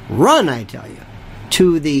 I tell you,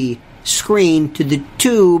 to the screen, to the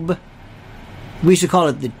tube. We used to call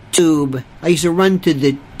it the tube. I used to run to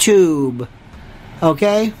the tube.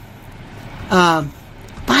 Okay?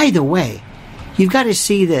 By the way, you've got to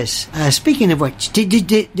see this. Speaking of which, did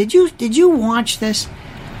you watch this?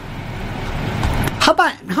 How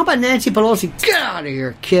about Nancy Pelosi? Get out of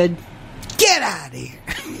here, kid. Get out of here.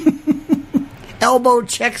 Elbow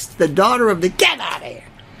checks the daughter of the... Get out of here.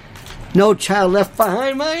 No child left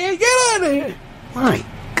behind, my... Get out of here. My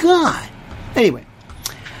God. Anyway.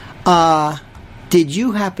 Did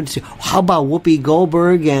you happen to see... How about Whoopi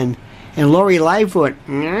Goldberg and Lori Lightfoot?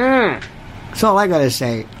 That's all I got to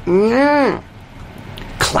say.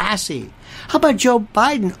 Classy. How about Joe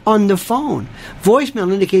Biden on the phone?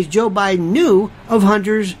 Voicemail indicates Joe Biden knew of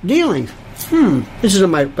Hunter's dealings. This is on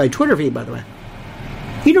my Twitter feed, by the way.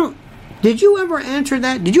 Did you ever answer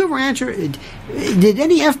that? Did you ever answer? Did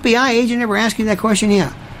any FBI agent ever ask you that question?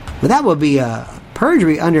 Yeah. Well, that would be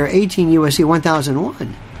perjury under 18 U.S.C.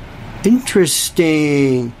 1001.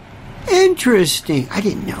 Interesting. I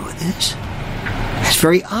didn't know this. That's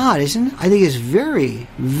very odd, isn't it? I think it's very,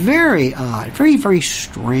 very odd. Very, very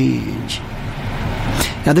strange.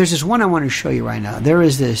 Now, there's this one I want to show you right now. There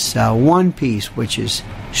is this one piece which is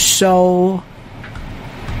so...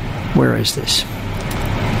 Where is this?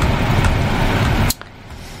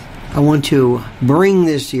 I want to bring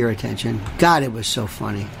this to your attention. God, it was so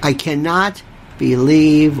funny. I cannot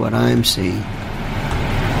believe what I'm seeing.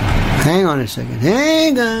 Hang on a second.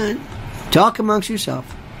 Hang on. Talk amongst yourself.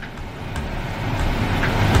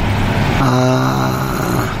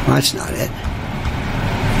 That's not it.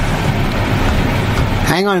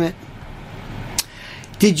 Hang on a minute.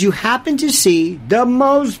 Did you happen to see the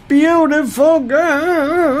most beautiful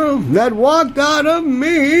girl that walked out of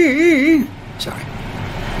me? Sorry.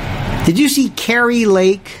 Did you see Carrie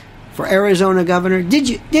Lake for Arizona governor? Did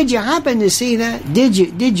you happen to see that? Did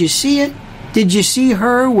you see it? Did you see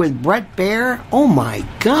her with Brett Baer? Oh my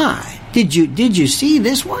God! Did you see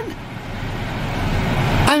this one?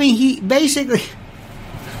 I mean, he basically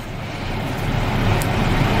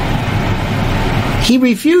he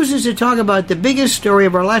refuses to talk about the biggest story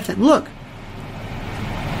of our lifetime. Look,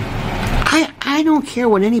 I don't care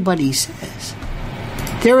what anybody says.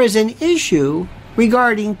 There is an issue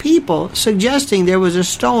regarding people suggesting there was a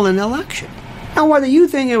stolen election. Now, whether you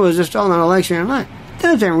think it was a stolen election or not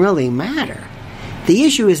doesn't really matter. The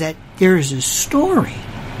issue is that there is a story.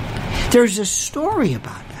 There's a story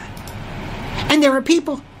about that. And there are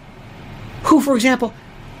people who, for example,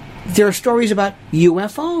 there are stories about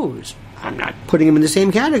UFOs. I'm not putting them in the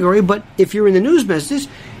same category, but if you're in the news business,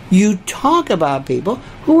 you talk about people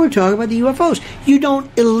who are talking about the UFOs. You don't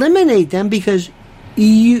eliminate them because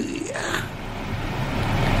you...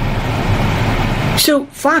 So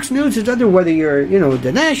Fox News is other, whether you're,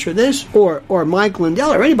 Dinesh or this or Mike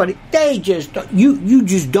Lindell or anybody, they just you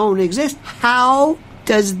just don't exist. How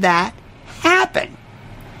does that happen?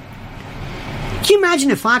 Can you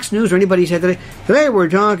imagine if Fox News or anybody said today we're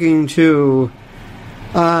talking to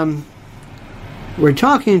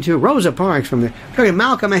Rosa Parks from there, we're talking to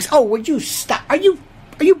Malcolm X. Oh, would you stop? Are you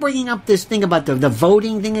bringing up this thing about the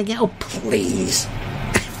voting thing again? Oh, please.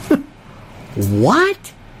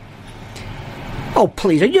 What? Oh,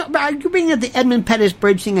 please. Are you bringing up the Edmund Pettus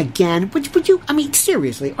Bridge thing again? Would you, I mean,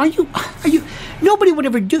 seriously, are you, nobody would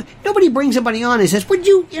ever do, nobody brings somebody on and says, would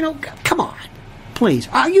you, come on, please.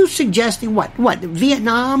 Are you suggesting what,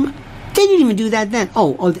 Vietnam? They didn't even do that then.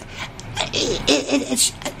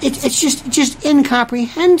 It's just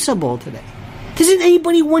incomprehensible today. Doesn't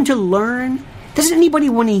anybody want to learn? Doesn't anybody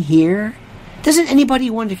want to hear? Doesn't anybody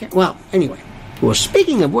want to care? Well, anyway. Well,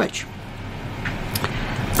 speaking of which,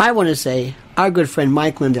 I want to say our good friend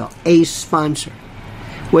Mike Lindell, a sponsor,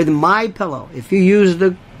 with MyPillow. If you use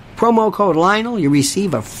the promo code Lionel, you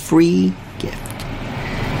receive a free gift.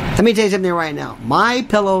 Let me tell you something right now.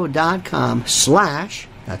 MyPillow.com/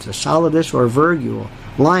 that's a solidus or virgule,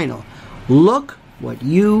 Lionel. Look what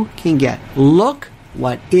you can get. Look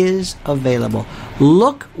what is available.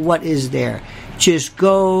 Look what is there. Just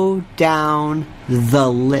go down the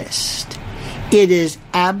list. It is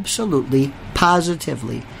absolutely,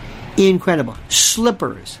 positively incredible.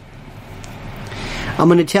 Slippers. I'm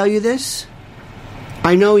going to tell you this.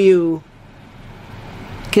 I know you,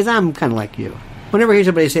 because I'm kind of like you. Whenever I hear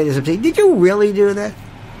somebody say this, I'm saying, did you really do that?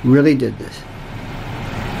 Really did this.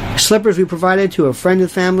 Slippers we provided to a friend of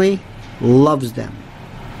the family, loves them.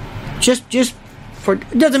 Just for,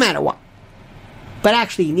 it doesn't matter what. But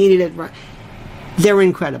actually needed it. Right. They're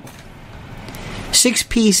incredible.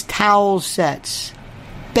 6-piece towel sets,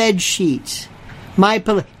 bed sheets, my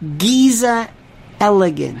pillow, Giza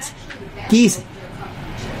Elegance. Giza.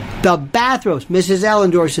 The bathrobes, Mrs. L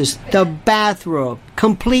endorses the bathrobe,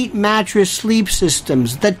 complete mattress sleep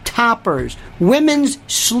systems, the toppers, women's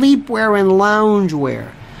sleepwear and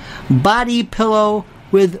loungewear, body pillow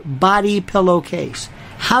with body pillowcase.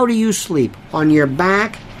 How do you sleep? On your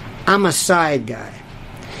back? I'm a side guy.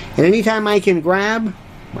 And anytime I can grab,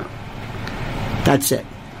 well, that's it.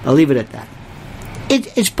 I'll leave it at that.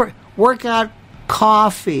 It's workout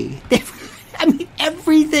coffee. I mean,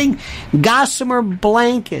 everything. Gossamer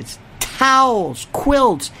blankets, towels,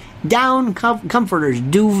 quilts, down comforters,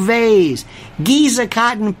 duvets, Giza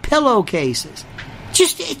cotton pillowcases.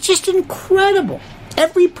 It's just incredible.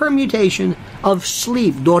 Every permutation of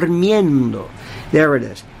sleep, dormiendo. There it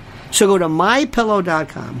is. So go to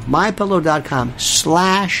mypillow.com,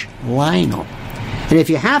 mypillow.com/Lionel. And if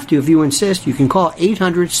you have to, if you insist, you can call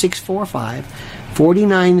 800-645-4965.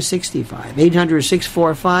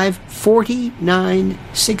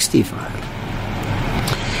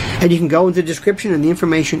 800-645-4965. And you can go into the description and the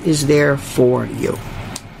information is there for you.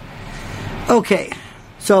 Okay,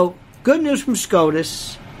 so good news from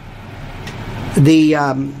SCOTUS. The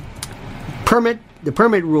permit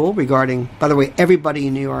rule regarding, by the way, everybody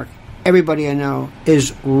in New York, everybody I know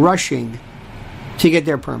is rushing to get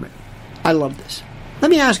their permit. I love this. Let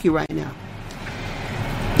me ask you right now.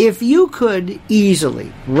 If you could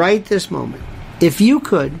easily, right this moment, if you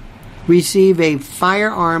could receive a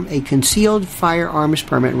concealed firearms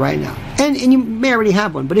permit right now, and you may already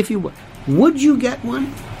have one, but if you would you get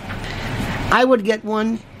one? I would get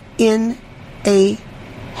one in a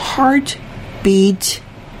heartbeat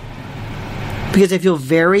because I feel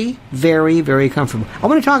very, very, very comfortable. I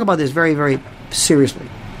want to talk about this very, very seriously.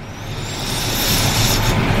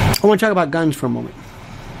 I want to talk about guns for a moment.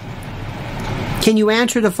 Can you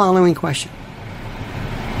answer the following question?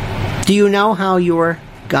 Do you know how your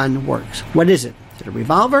gun works? What is it? Is it a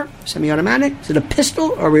revolver, semi-automatic? Is it a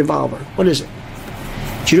pistol or a revolver? What is it?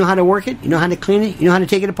 Do you know how to work it? You know how to clean it? You know how to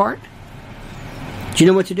take it apart? Do you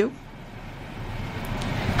know what to do?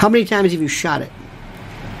 How many times have you shot it?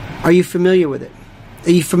 Are you familiar with it?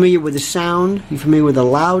 Are you familiar with the sound? Are you familiar with the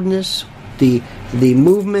loudness? The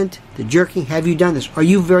movement, the jerking? Have you done this? Are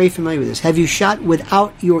you very familiar with this? Have you shot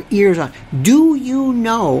without your ears on? Do you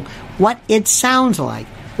know what it sounds like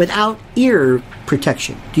without ear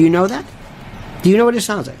protection? Do you know that? Do you know what it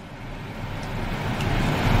sounds like?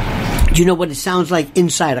 Do you know what it sounds like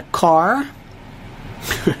inside a car?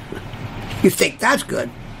 You think that's good.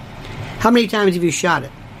 How many times have you shot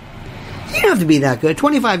it? You don't have to be that good.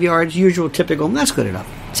 25 yards, usual, typical, that's good enough.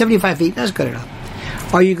 75 feet, that's good enough.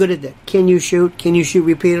 Are you good at that? Can you shoot? Can you shoot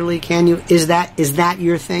repeatedly? Can you? Is that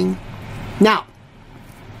your thing? Now,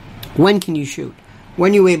 when can you shoot?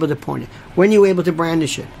 When are you able to point it? When are you able to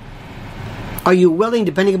brandish it? Are you willing,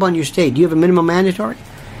 depending upon your state? Do you have a minimum mandatory?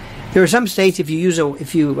 There are some states, if you use a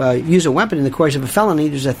weapon in the course of a felony,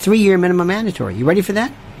 there's a 3-year minimum mandatory. You ready for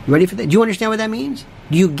that? You ready for that? Do you understand what that means?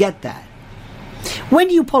 Do you get that? When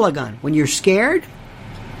do you pull a gun? When you're scared?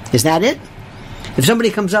 Is that it? If somebody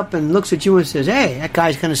comes up and looks at you and says, hey, that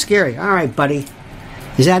guy's kind of scary. All right, buddy.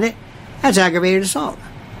 Is that it? That's aggravated assault.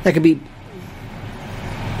 That could be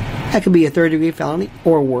a 3rd-degree felony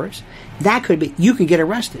or worse. That could be, you could get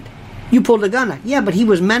arrested. You pulled a gun out. Yeah, but he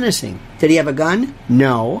was menacing. Did he have a gun?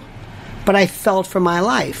 No. But I felt for my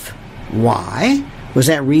life. Why? Was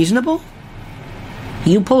that reasonable?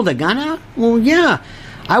 You pulled a gun out? Well, yeah.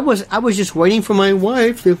 I was just waiting for my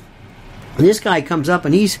wife to... This guy comes up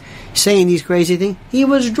and he's saying these crazy things. He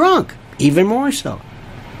was drunk, even more so.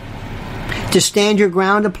 To stand your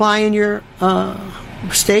ground apply in your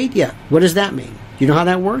state? Yeah. What does that mean? Do you know how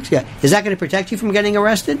that works? Yeah. Is that going to protect you from getting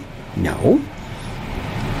arrested? No.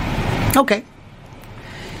 Okay.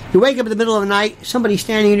 You wake up in the middle of the night, somebody's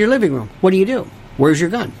standing in your living room. What do? Where's your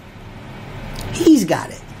gun? He's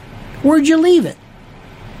got it. Where'd you leave it?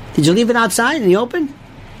 Did you leave it outside in the open?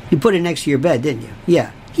 You put it next to your bed, didn't you?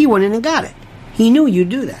 Yeah. He went in and got it. He knew you'd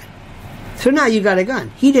do that. So now you got a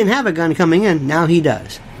gun. He didn't have a gun coming in. Now he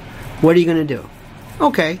does. What are you going to do?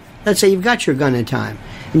 Okay, let's say you've got your gun in time.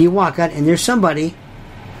 And you walk out and there's somebody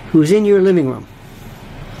who's in your living room.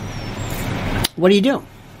 What do you do?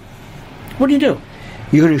 What do you do?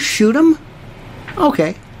 You're going to shoot him?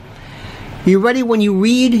 Okay. You ready when you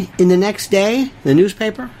read in the next day, the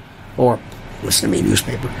newspaper, or listen to me,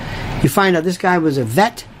 newspaper, you find out this guy was a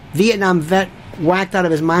vet, Vietnam vet, whacked out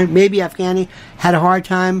of his mind, maybe Afghani, had a hard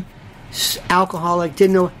time, alcoholic,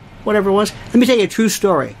 didn't know, whatever it was. Let me tell you a true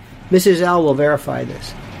story. Mrs. L will verify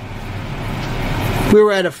this. We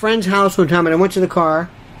were at a friend's house one time, and I went to the car.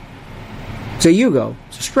 So you go.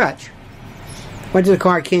 It's a stretch. Went to the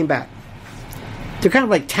car, came back. They're kind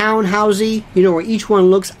of like townhousey, where each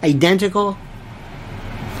one looks identical.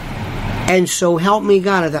 And so help me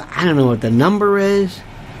God, I thought, I don't know what the number is.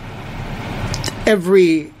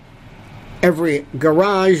 Every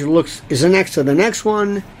garage is next to the next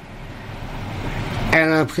one.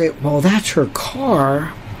 And I say, well, that's her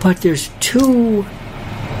car, but there's two.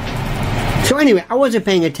 So anyway, I wasn't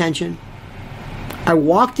paying attention. I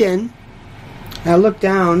walked in, and I looked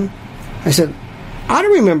down. I said, I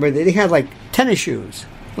don't remember that. They had like tennis shoes,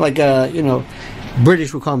 like,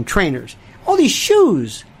 British would call them trainers. All these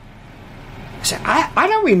shoes. I said, I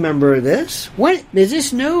don't remember this. What, is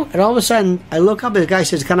this new? And all of a sudden, I look up and the guy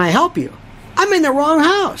says, can I help you? I'm in the wrong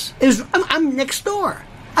house. I'm next door.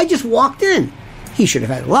 I just walked in. He should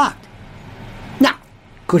have had it locked. Now,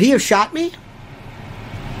 could he have shot me?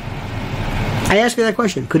 I ask you that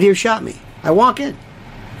question. Could he have shot me? I walk in.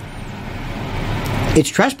 It's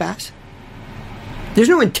trespass. There's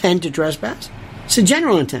no intent to trespass. It's a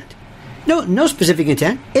general intent. No specific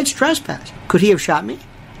intent. It's trespass. Could he have shot me?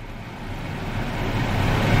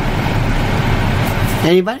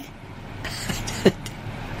 Anybody?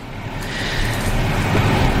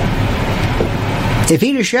 If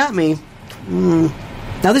he'd have shot me,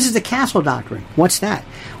 now this is the castle doctrine. What's that?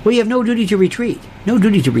 Well, you have no duty to retreat. No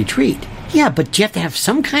duty to retreat. Yeah, but you have to have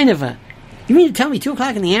some kind of a... You mean to tell me 2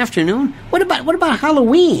 o'clock in the afternoon? What about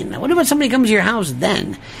Halloween? What about somebody comes to your house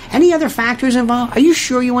then? Any other factors involved? Are you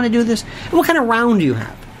sure you want to do this? What kind of round do you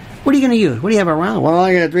have? What are you going to use? What do you have around? Well,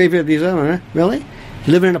 I got a 357, huh? Really?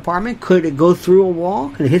 You live in an apartment? Could it go through a wall?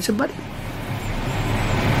 Could it hit somebody?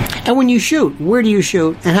 And when you shoot, where do you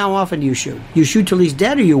shoot? And how often do you shoot? You shoot till he's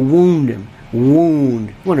dead or you wound him? Wound.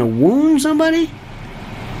 You want to wound somebody?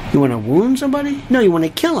 You want to wound somebody? No, you want to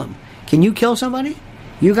kill him. Can you kill somebody?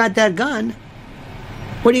 You got that gun.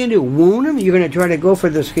 What are you going to do? Wound him? You're going to try to go for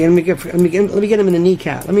this. Let me get him in the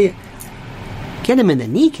kneecap. Let me get him in the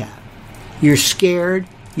kneecap. You're scared.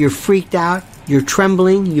 You're freaked out. You're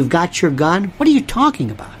trembling. You've got your gun. What are you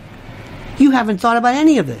talking about? You haven't thought about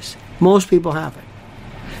any of this. Most people haven't.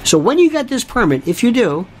 So when you get this permit, if you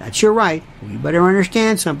do, that's your right. You better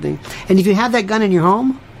understand something. And if you have that gun in your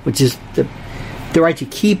home, which is the right to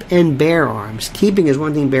keep and bear arms. Keeping is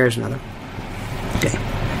one thing, bear is another. Okay.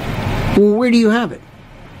 Well, where do you have it?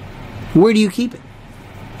 Where do you keep it?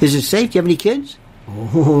 Is it safe? Do you have any kids?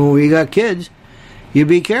 Oh, you got kids. You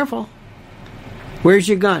be careful. Where's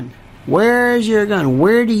your gun? Where's your gun?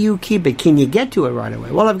 Where do you keep it? Can you get to it right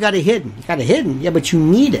away? Well, I've got it hidden. You got it hidden? Yeah, but you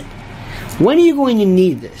need it. When are you going to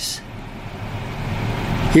need this?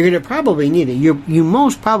 You're going to probably need it. You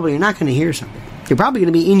most probably are not going to hear something. You're probably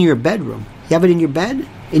going to be in your bedroom. You have it in your bed?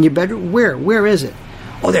 In your bedroom? Where is it?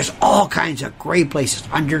 Oh, there's all kinds of great places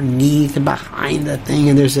underneath and behind the thing.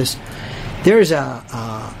 And there's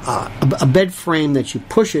a bed frame that you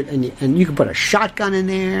push it and you can put a shotgun in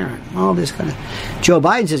there and all this kind of... Joe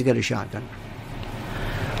Biden says he's got a shotgun.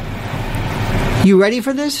 You ready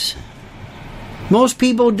for this? Most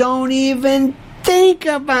people don't even think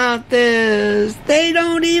about this. They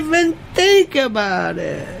don't even think about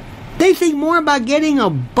it. They think more about getting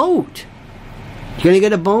a boat. You going to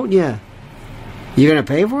get a boat? Yeah. You going to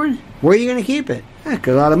pay for it? Where are you going to keep it? That's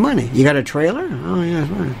a lot of money. You got a trailer? Oh, yeah,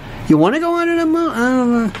 that's fine. You want to go on a boat? I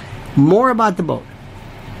don't know. More about the boat.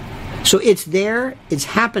 So it's there. It's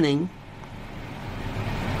happening.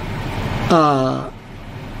 And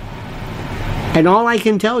all I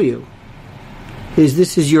can tell you is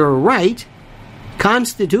this is your right,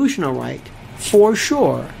 constitutional right, for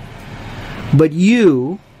sure. But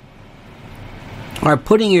you are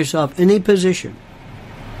putting yourself in a position,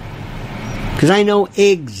 because I know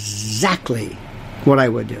exactly what I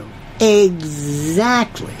would do.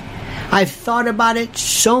 Exactly. I've thought about it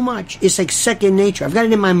so much. It's like second nature. I've got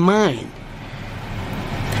it in my mind.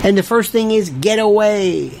 And the first thing is get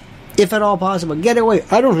away. If at all possible, get away.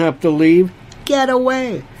 I don't have to leave. Get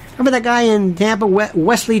away. Remember that guy in Tampa,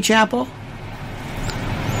 Wesley Chapel?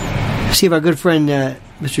 See if our good friend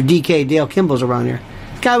Mr. D.K. Dale Kimball's around here.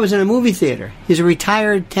 The guy was in a movie theater. He's a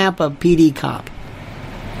retired Tampa PD cop.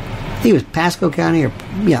 I think it was Pasco County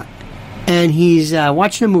and he's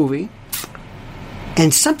watching a movie,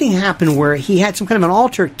 and something happened where he had some kind of an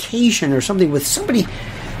altercation or something with somebody.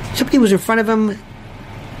 Somebody was in front of him.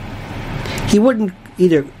 He wouldn't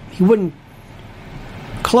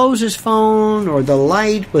close his phone, or the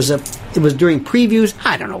light was up. It was during previews.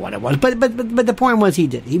 I don't know what it was, but the point was he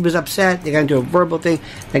did. He was upset. They got into a verbal thing.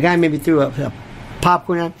 The guy maybe threw a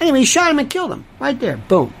popcorn out. Anyway, he shot him and killed him right there.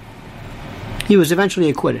 Boom. He was eventually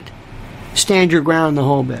acquitted. Stand your ground, the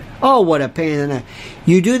whole bit. Oh, what a pain in the neck!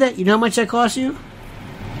 You do that. You know how much that costs you?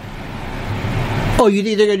 Oh, you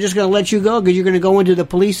think they're just going to let you go because you're going to go into the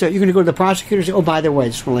police? Or you're going to go to the prosecutor and say, "Oh, by the way, I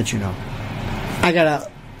just want to let you know, I got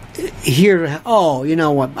to hear." Oh, you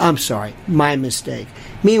know what? I'm sorry, my mistake.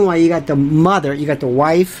 Meanwhile, you got the mother, you got the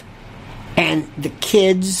wife, and the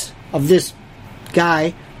kids of this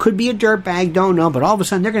guy. Could be a dirtbag, don't know, but all of a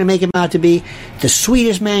sudden they're going to make him out to be the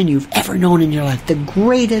sweetest man you've ever known in your life, the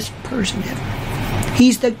greatest person ever.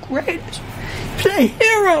 He's the greatest. He's a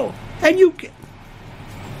hero, and you.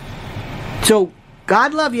 So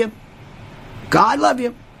God love you. God love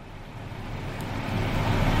you.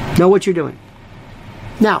 Know what you're doing.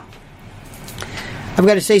 Now, I've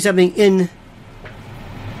got to say something in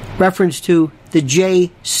reference to the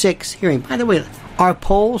J6 hearing. By the way, our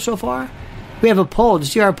poll so far, we have a poll. Did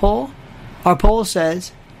you see our poll? Our poll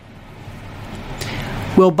says,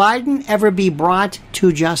 will Biden ever be brought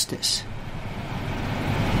to justice?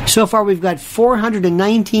 So far, we've got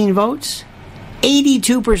 419 votes.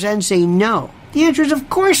 82% say no. The answer is,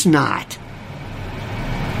 of course not.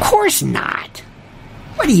 Of course not.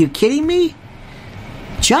 What, are you kidding me?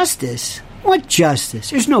 Justice? What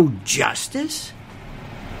justice? There's no justice.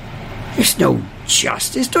 There's no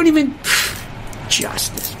justice. Don't even...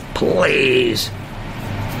 Justice. Please.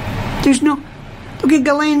 There's no... Look at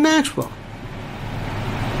Ghislaine Maxwell.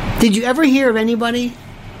 Did you ever hear of anybody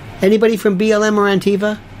from BLM or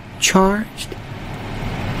Antifa charged?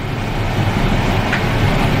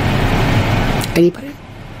 Anybody?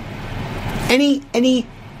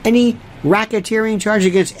 Any racketeering charge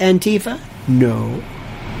against Antifa? No.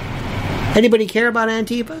 Anybody care about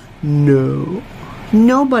Antifa? No.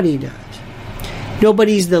 Nobody does.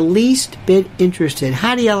 Nobody's the least bit interested.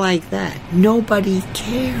 How do you like that? Nobody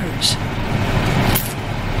cares.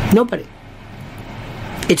 Nobody.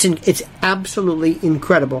 It's absolutely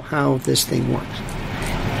incredible how this thing works.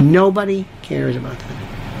 Nobody cares about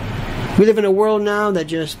that. We live in a world now that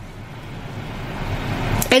just...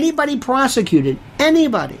 Anybody prosecuted,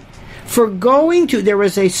 anybody, for going to... There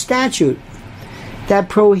is a statute that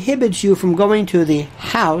prohibits you from going to the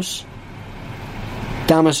house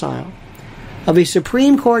domicile of a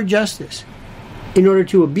Supreme Court justice in order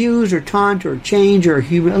to abuse or taunt or change or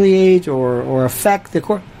humiliate or affect the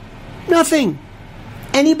court. Nothing.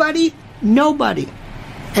 Anybody? Nobody.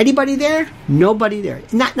 Anybody there? Nobody there.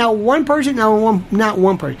 Not one person? Not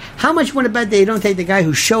one person. How much you want to bet they don't take the guy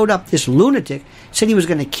who showed up, this lunatic, said he was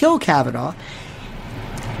going to kill Kavanaugh,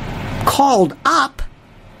 called up.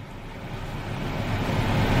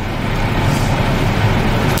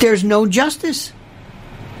 There's no justice.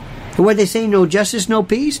 And what they say, no justice, no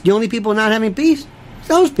peace? The only people not having peace?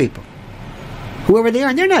 Those people. Whoever they are,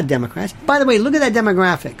 and they're not Democrats. By the way, look at that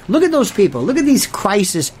demographic. Look at those people. Look at these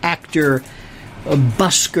crisis actor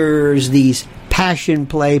buskers, these passion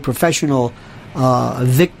play, professional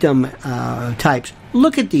victim types.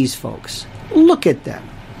 Look at these folks. Look at them.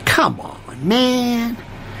 Come on, man.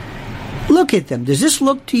 Look at them. Does this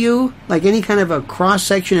look to you like any kind of a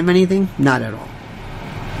cross-section of anything? Not at all.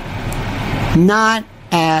 Not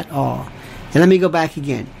at all. And let me go back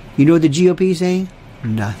again. You know what the GOP is saying?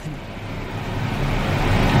 Nothing.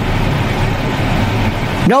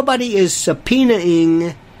 Nobody is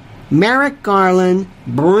subpoenaing Merrick Garland.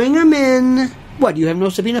 Bring him in. What, you have no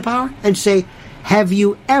subpoena power? And say, has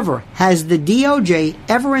the DOJ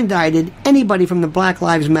ever indicted anybody from the Black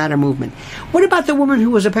Lives Matter movement? What about the woman who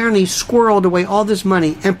was apparently squirreled away all this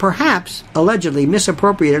money and perhaps, allegedly,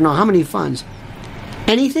 misappropriated, I don't know how many funds?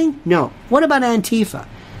 Anything? No. What about Antifa?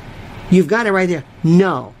 You've got it right there.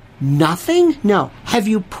 No. Nothing? No. Have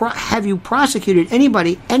you prosecuted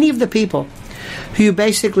anybody, any of the people who you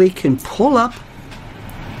basically can pull up,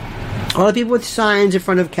 all the people with signs in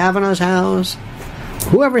front of Kavanaugh's house,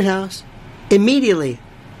 whoever's house, immediately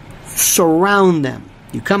surround them.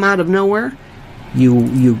 You come out of nowhere,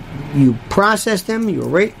 you process them, you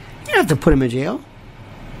don't have to put them in jail.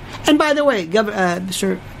 And by the way,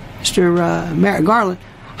 Mr. Merrick Garland,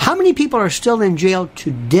 how many people are still in jail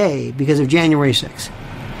today because of January 6th?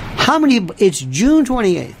 It's June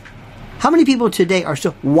 28th. How many people today are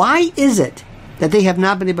still... Why is it that they have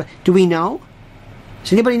not been able... Do we know?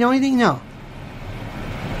 Does anybody know anything? No.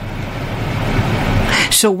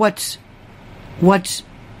 So what's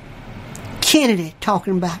Kennedy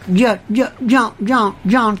talking about?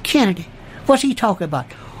 John Kennedy. What's he talking about?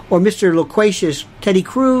 Or Mr. Loquacious Teddy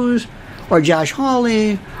Cruz? or Josh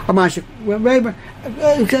Hawley or Marsha Rayburn.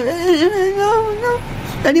 No.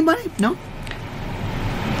 Anybody? No.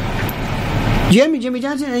 Jimmy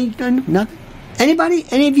Johnson? Nothing. Anybody?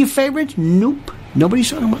 Any of you favorites? Nope. Nobody's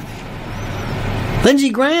talking about that. Lindsey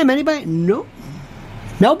Graham? Anybody? Nope.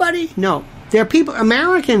 Nobody? No. There are people,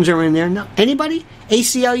 Americans are in there. No. Anybody?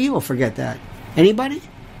 ACLU will forget that. Anybody?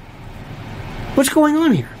 What's going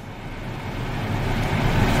on here?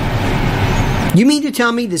 You mean to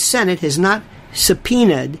tell me the Senate has not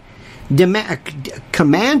subpoenaed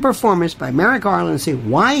command performance by Merrick Garland and say,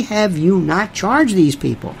 why have you not charged these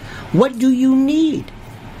people? What do you need?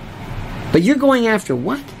 But you're going after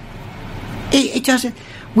what? It doesn't.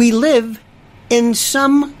 We live in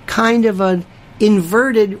some kind of an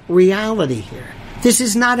inverted reality here. This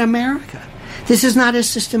is not America. This is not a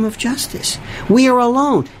system of justice. We are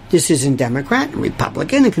alone. This isn't Democrat and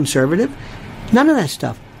Republican and conservative. None of that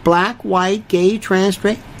stuff. Black, white, gay, trans,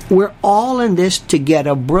 straight. We're all in this to get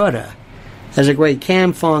a brudda, as a great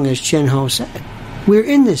Cam Fong as Chin Ho said. We're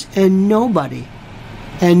in this, and nobody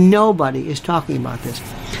is talking about this.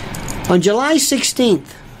 On July 16th,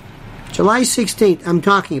 I'm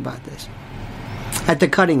talking about this at the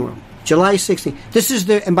cutting room. July 16th. This is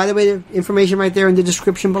and by the way, the information right there in the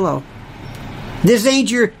description below. This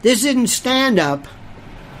isn't stand up.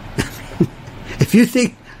 If you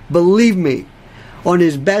think, believe me, on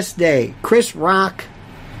his best day, Chris Rock,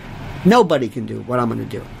 nobody can do what I'm going to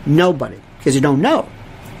do. Nobody. Because you don't know.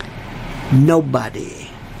 Nobody.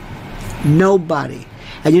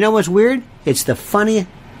 And you know what's weird? It's not funny.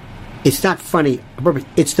 It's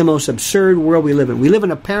the most absurd world we live in. We live in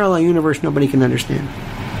a parallel universe nobody can understand.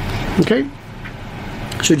 Okay?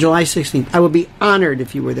 So July 16th. I would be honored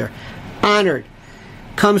if you were there. Honored.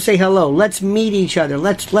 Come say hello. Let's meet each other.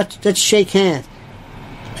 Let's shake hands.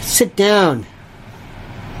 Let's sit down.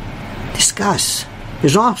 Discuss.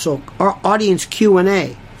 There's also our audience Q&A.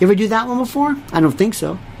 You ever do that one before? I don't think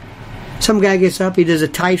so. Some guy gets up, he does a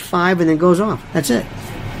tight five, and then goes off. That's it.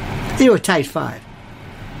 They do a tight five.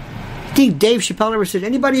 I think Dave Chappelle ever said,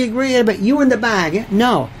 anybody agree? But you in the bag?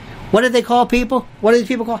 No. What did they call people? What do these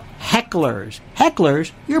people call? Hecklers.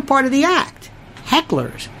 Hecklers? You're part of the act.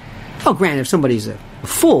 Hecklers. Oh, granted, if somebody's a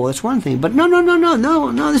fool, that's one thing. But no.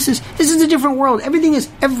 This is a different world. Everything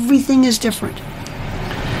is different.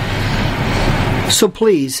 So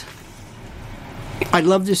please, I'd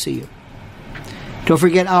love to see you. Don't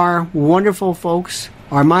forget our wonderful folks,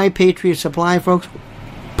 our My Patriot Supply folks,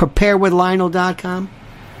 preparewithlionel.com.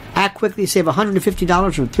 Act quickly, save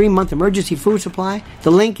 $150 from a 3-month emergency food supply.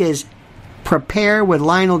 The link is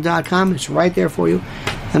preparewithlionel.com. It's right there for you.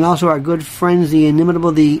 And also our good friends, the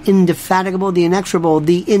inimitable, the indefatigable, the inexorable,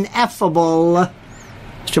 the ineffable,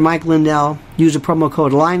 Mr. Mike Lindell. Use the promo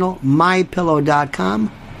code Lionel,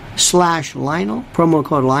 mypillow.com/Lionel, promo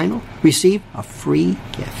code Lionel. Receive a free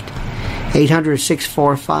gift.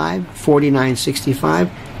 800-645-4965.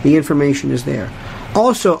 The information is there.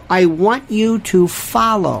 Also, I want you to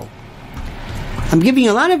follow. I'm giving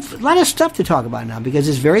you a lot of stuff to talk about now because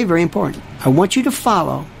it's very, very important. I want you to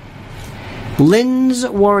follow Lynn's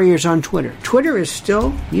Warriors on Twitter. Twitter is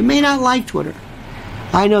still, you may not like Twitter.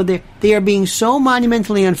 I know they are being so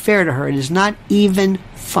monumentally unfair to her. It is not even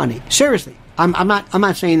funny. Seriously, I'm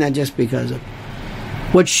not saying that just because of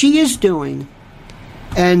what she is doing.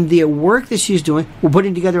 And the work that she's doing, we're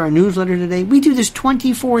putting together our newsletter today. We do this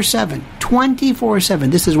 24/7.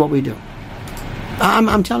 24/7. This is what we do.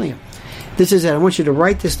 I'm telling you. This is it. I want you to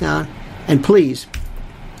write this down. And please,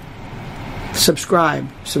 subscribe.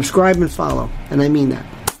 Subscribe and follow. And I mean that.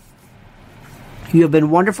 You have been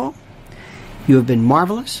wonderful. You have been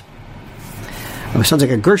marvelous. Oh, it sounds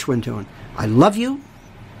like a Gershwin tune. I love you.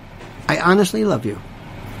 I honestly love you.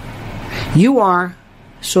 You are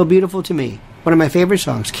so beautiful to me. One of my favorite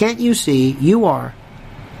songs. Can't you see you are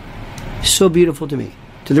so beautiful to me?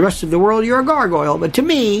 To the rest of the world, you're a gargoyle, but to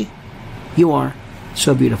me, you are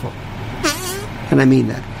so beautiful. And I mean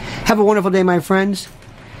that. Have a wonderful day, my friends.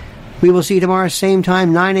 We will see you tomorrow, same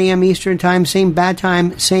time, 9 a.m. Eastern time, same bat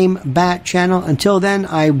channel. Until then,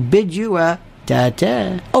 I bid you a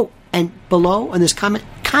ta-ta. Oh, and below on this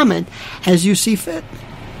comment as you see fit.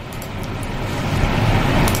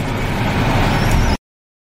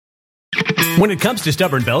 When it comes to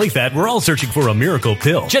stubborn belly fat, we're all searching for a miracle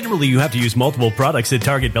pill. Generally, you have to use multiple products that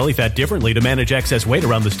target belly fat differently to manage excess weight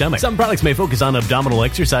around the stomach. Some products may focus on abdominal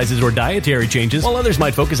exercises or dietary changes, while others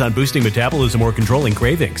might focus on boosting metabolism or controlling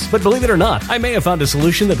cravings. But believe it or not, I may have found a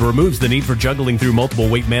solution that removes the need for juggling through multiple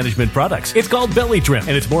weight management products. It's called Belly Trim,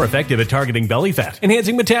 and it's more effective at targeting belly fat,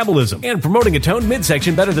 enhancing metabolism, and promoting a toned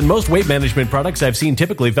midsection better than most weight management products I've seen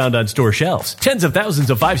typically found on store shelves. Tens of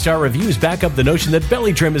thousands of 5-star reviews back up the notion that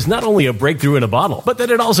Belly Trim is not only a breakthrough in a bottle, but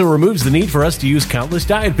that it also removes the need for us to use countless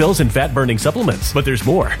diet pills and fat-burning supplements. But there's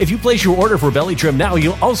more. If you place your order for Belly Trim now,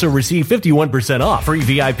 you'll also receive 51% off, free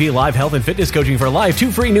VIP live health and fitness coaching for life,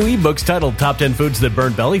 2 free new ebooks titled Top 10 Foods That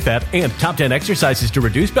Burn Belly Fat and Top 10 Exercises to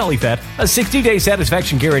Reduce Belly Fat, a 60-day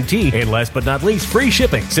satisfaction guarantee, and last but not least, free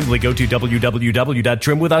shipping. Simply go to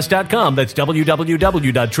www.trimwithus.com. That's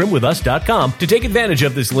www.trimwithus.com to take advantage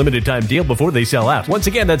of this limited time deal before they sell out. Once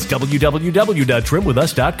again, that's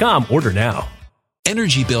www.trimwithus.com. Order now.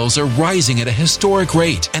 Energy bills are rising at a historic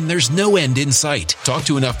rate, and there's no end in sight. Talk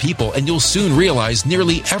to enough people, and you'll soon realize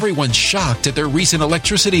nearly everyone's shocked at their recent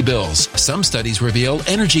electricity bills. Some studies reveal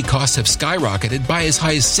energy costs have skyrocketed by as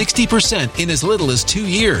high as 60% in as little as 2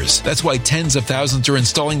 years. That's why tens of thousands are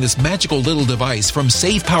installing this magical little device from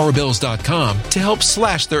SavePowerBills.com to help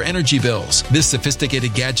slash their energy bills. This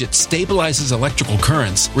sophisticated gadget stabilizes electrical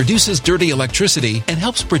currents, reduces dirty electricity, and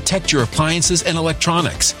helps protect your appliances and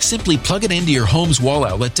electronics. Simply plug it into your home's wall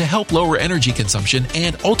outlet to help lower energy consumption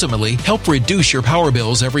and ultimately help reduce your power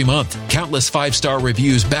bills every month. Countless 5-star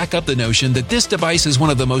reviews back up the notion that this device is one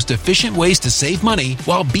of the most efficient ways to save money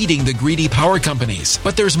while beating the greedy power companies.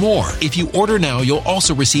 But there's more. If you order now, you'll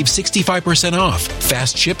also receive 65% off,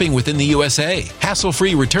 fast shipping within the USA,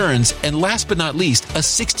 hassle-free returns, and last but not least, a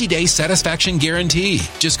 60-day satisfaction guarantee.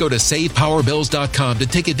 Just go to SavePowerBills.com to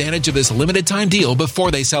take advantage of this limited time deal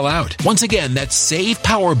before they sell out. Once again, that's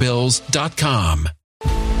SavePowerBills.com.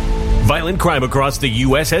 Violent crime across the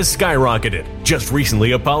U.S. has skyrocketed. Just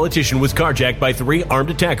recently, a politician was carjacked by 3 armed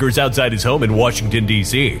attackers outside his home in Washington,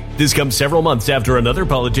 D.C. This comes several months after another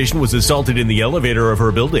politician was assaulted in the elevator of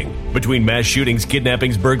her building. Between mass shootings,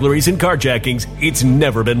 kidnappings, burglaries, and carjackings, it's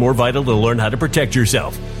never been more vital to learn how to protect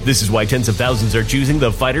yourself. This is why tens of thousands are choosing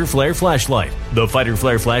the Fighter Flare flashlight. The Fighter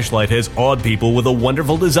Flare flashlight has awed people with a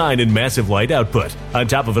wonderful design and massive light output. On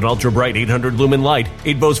top of an ultra-bright 800-lumen light,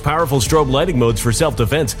 it boasts powerful strobe lighting modes for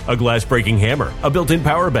self-defense, a glass-breaking hammer, a built-in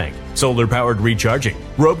power bank, solar-powered recharging,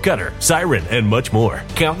 rope cutter, siren, and much more.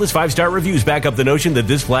 Countless 5-star reviews back up the notion that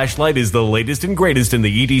this flashlight is the latest and greatest in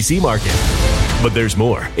the EDC market. But there's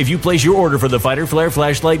more. If you place your order for the Fighter Flare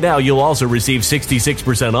flashlight now, you'll also receive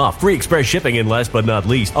 66% off, free express shipping, and last but not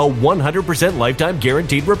least, a 100% lifetime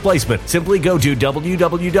guaranteed replacement. Simply go to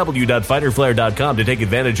www.fighterflare.com to take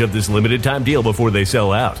advantage of this limited time deal before they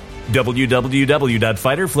sell out.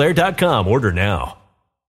 www.fighterflare.com. Order now.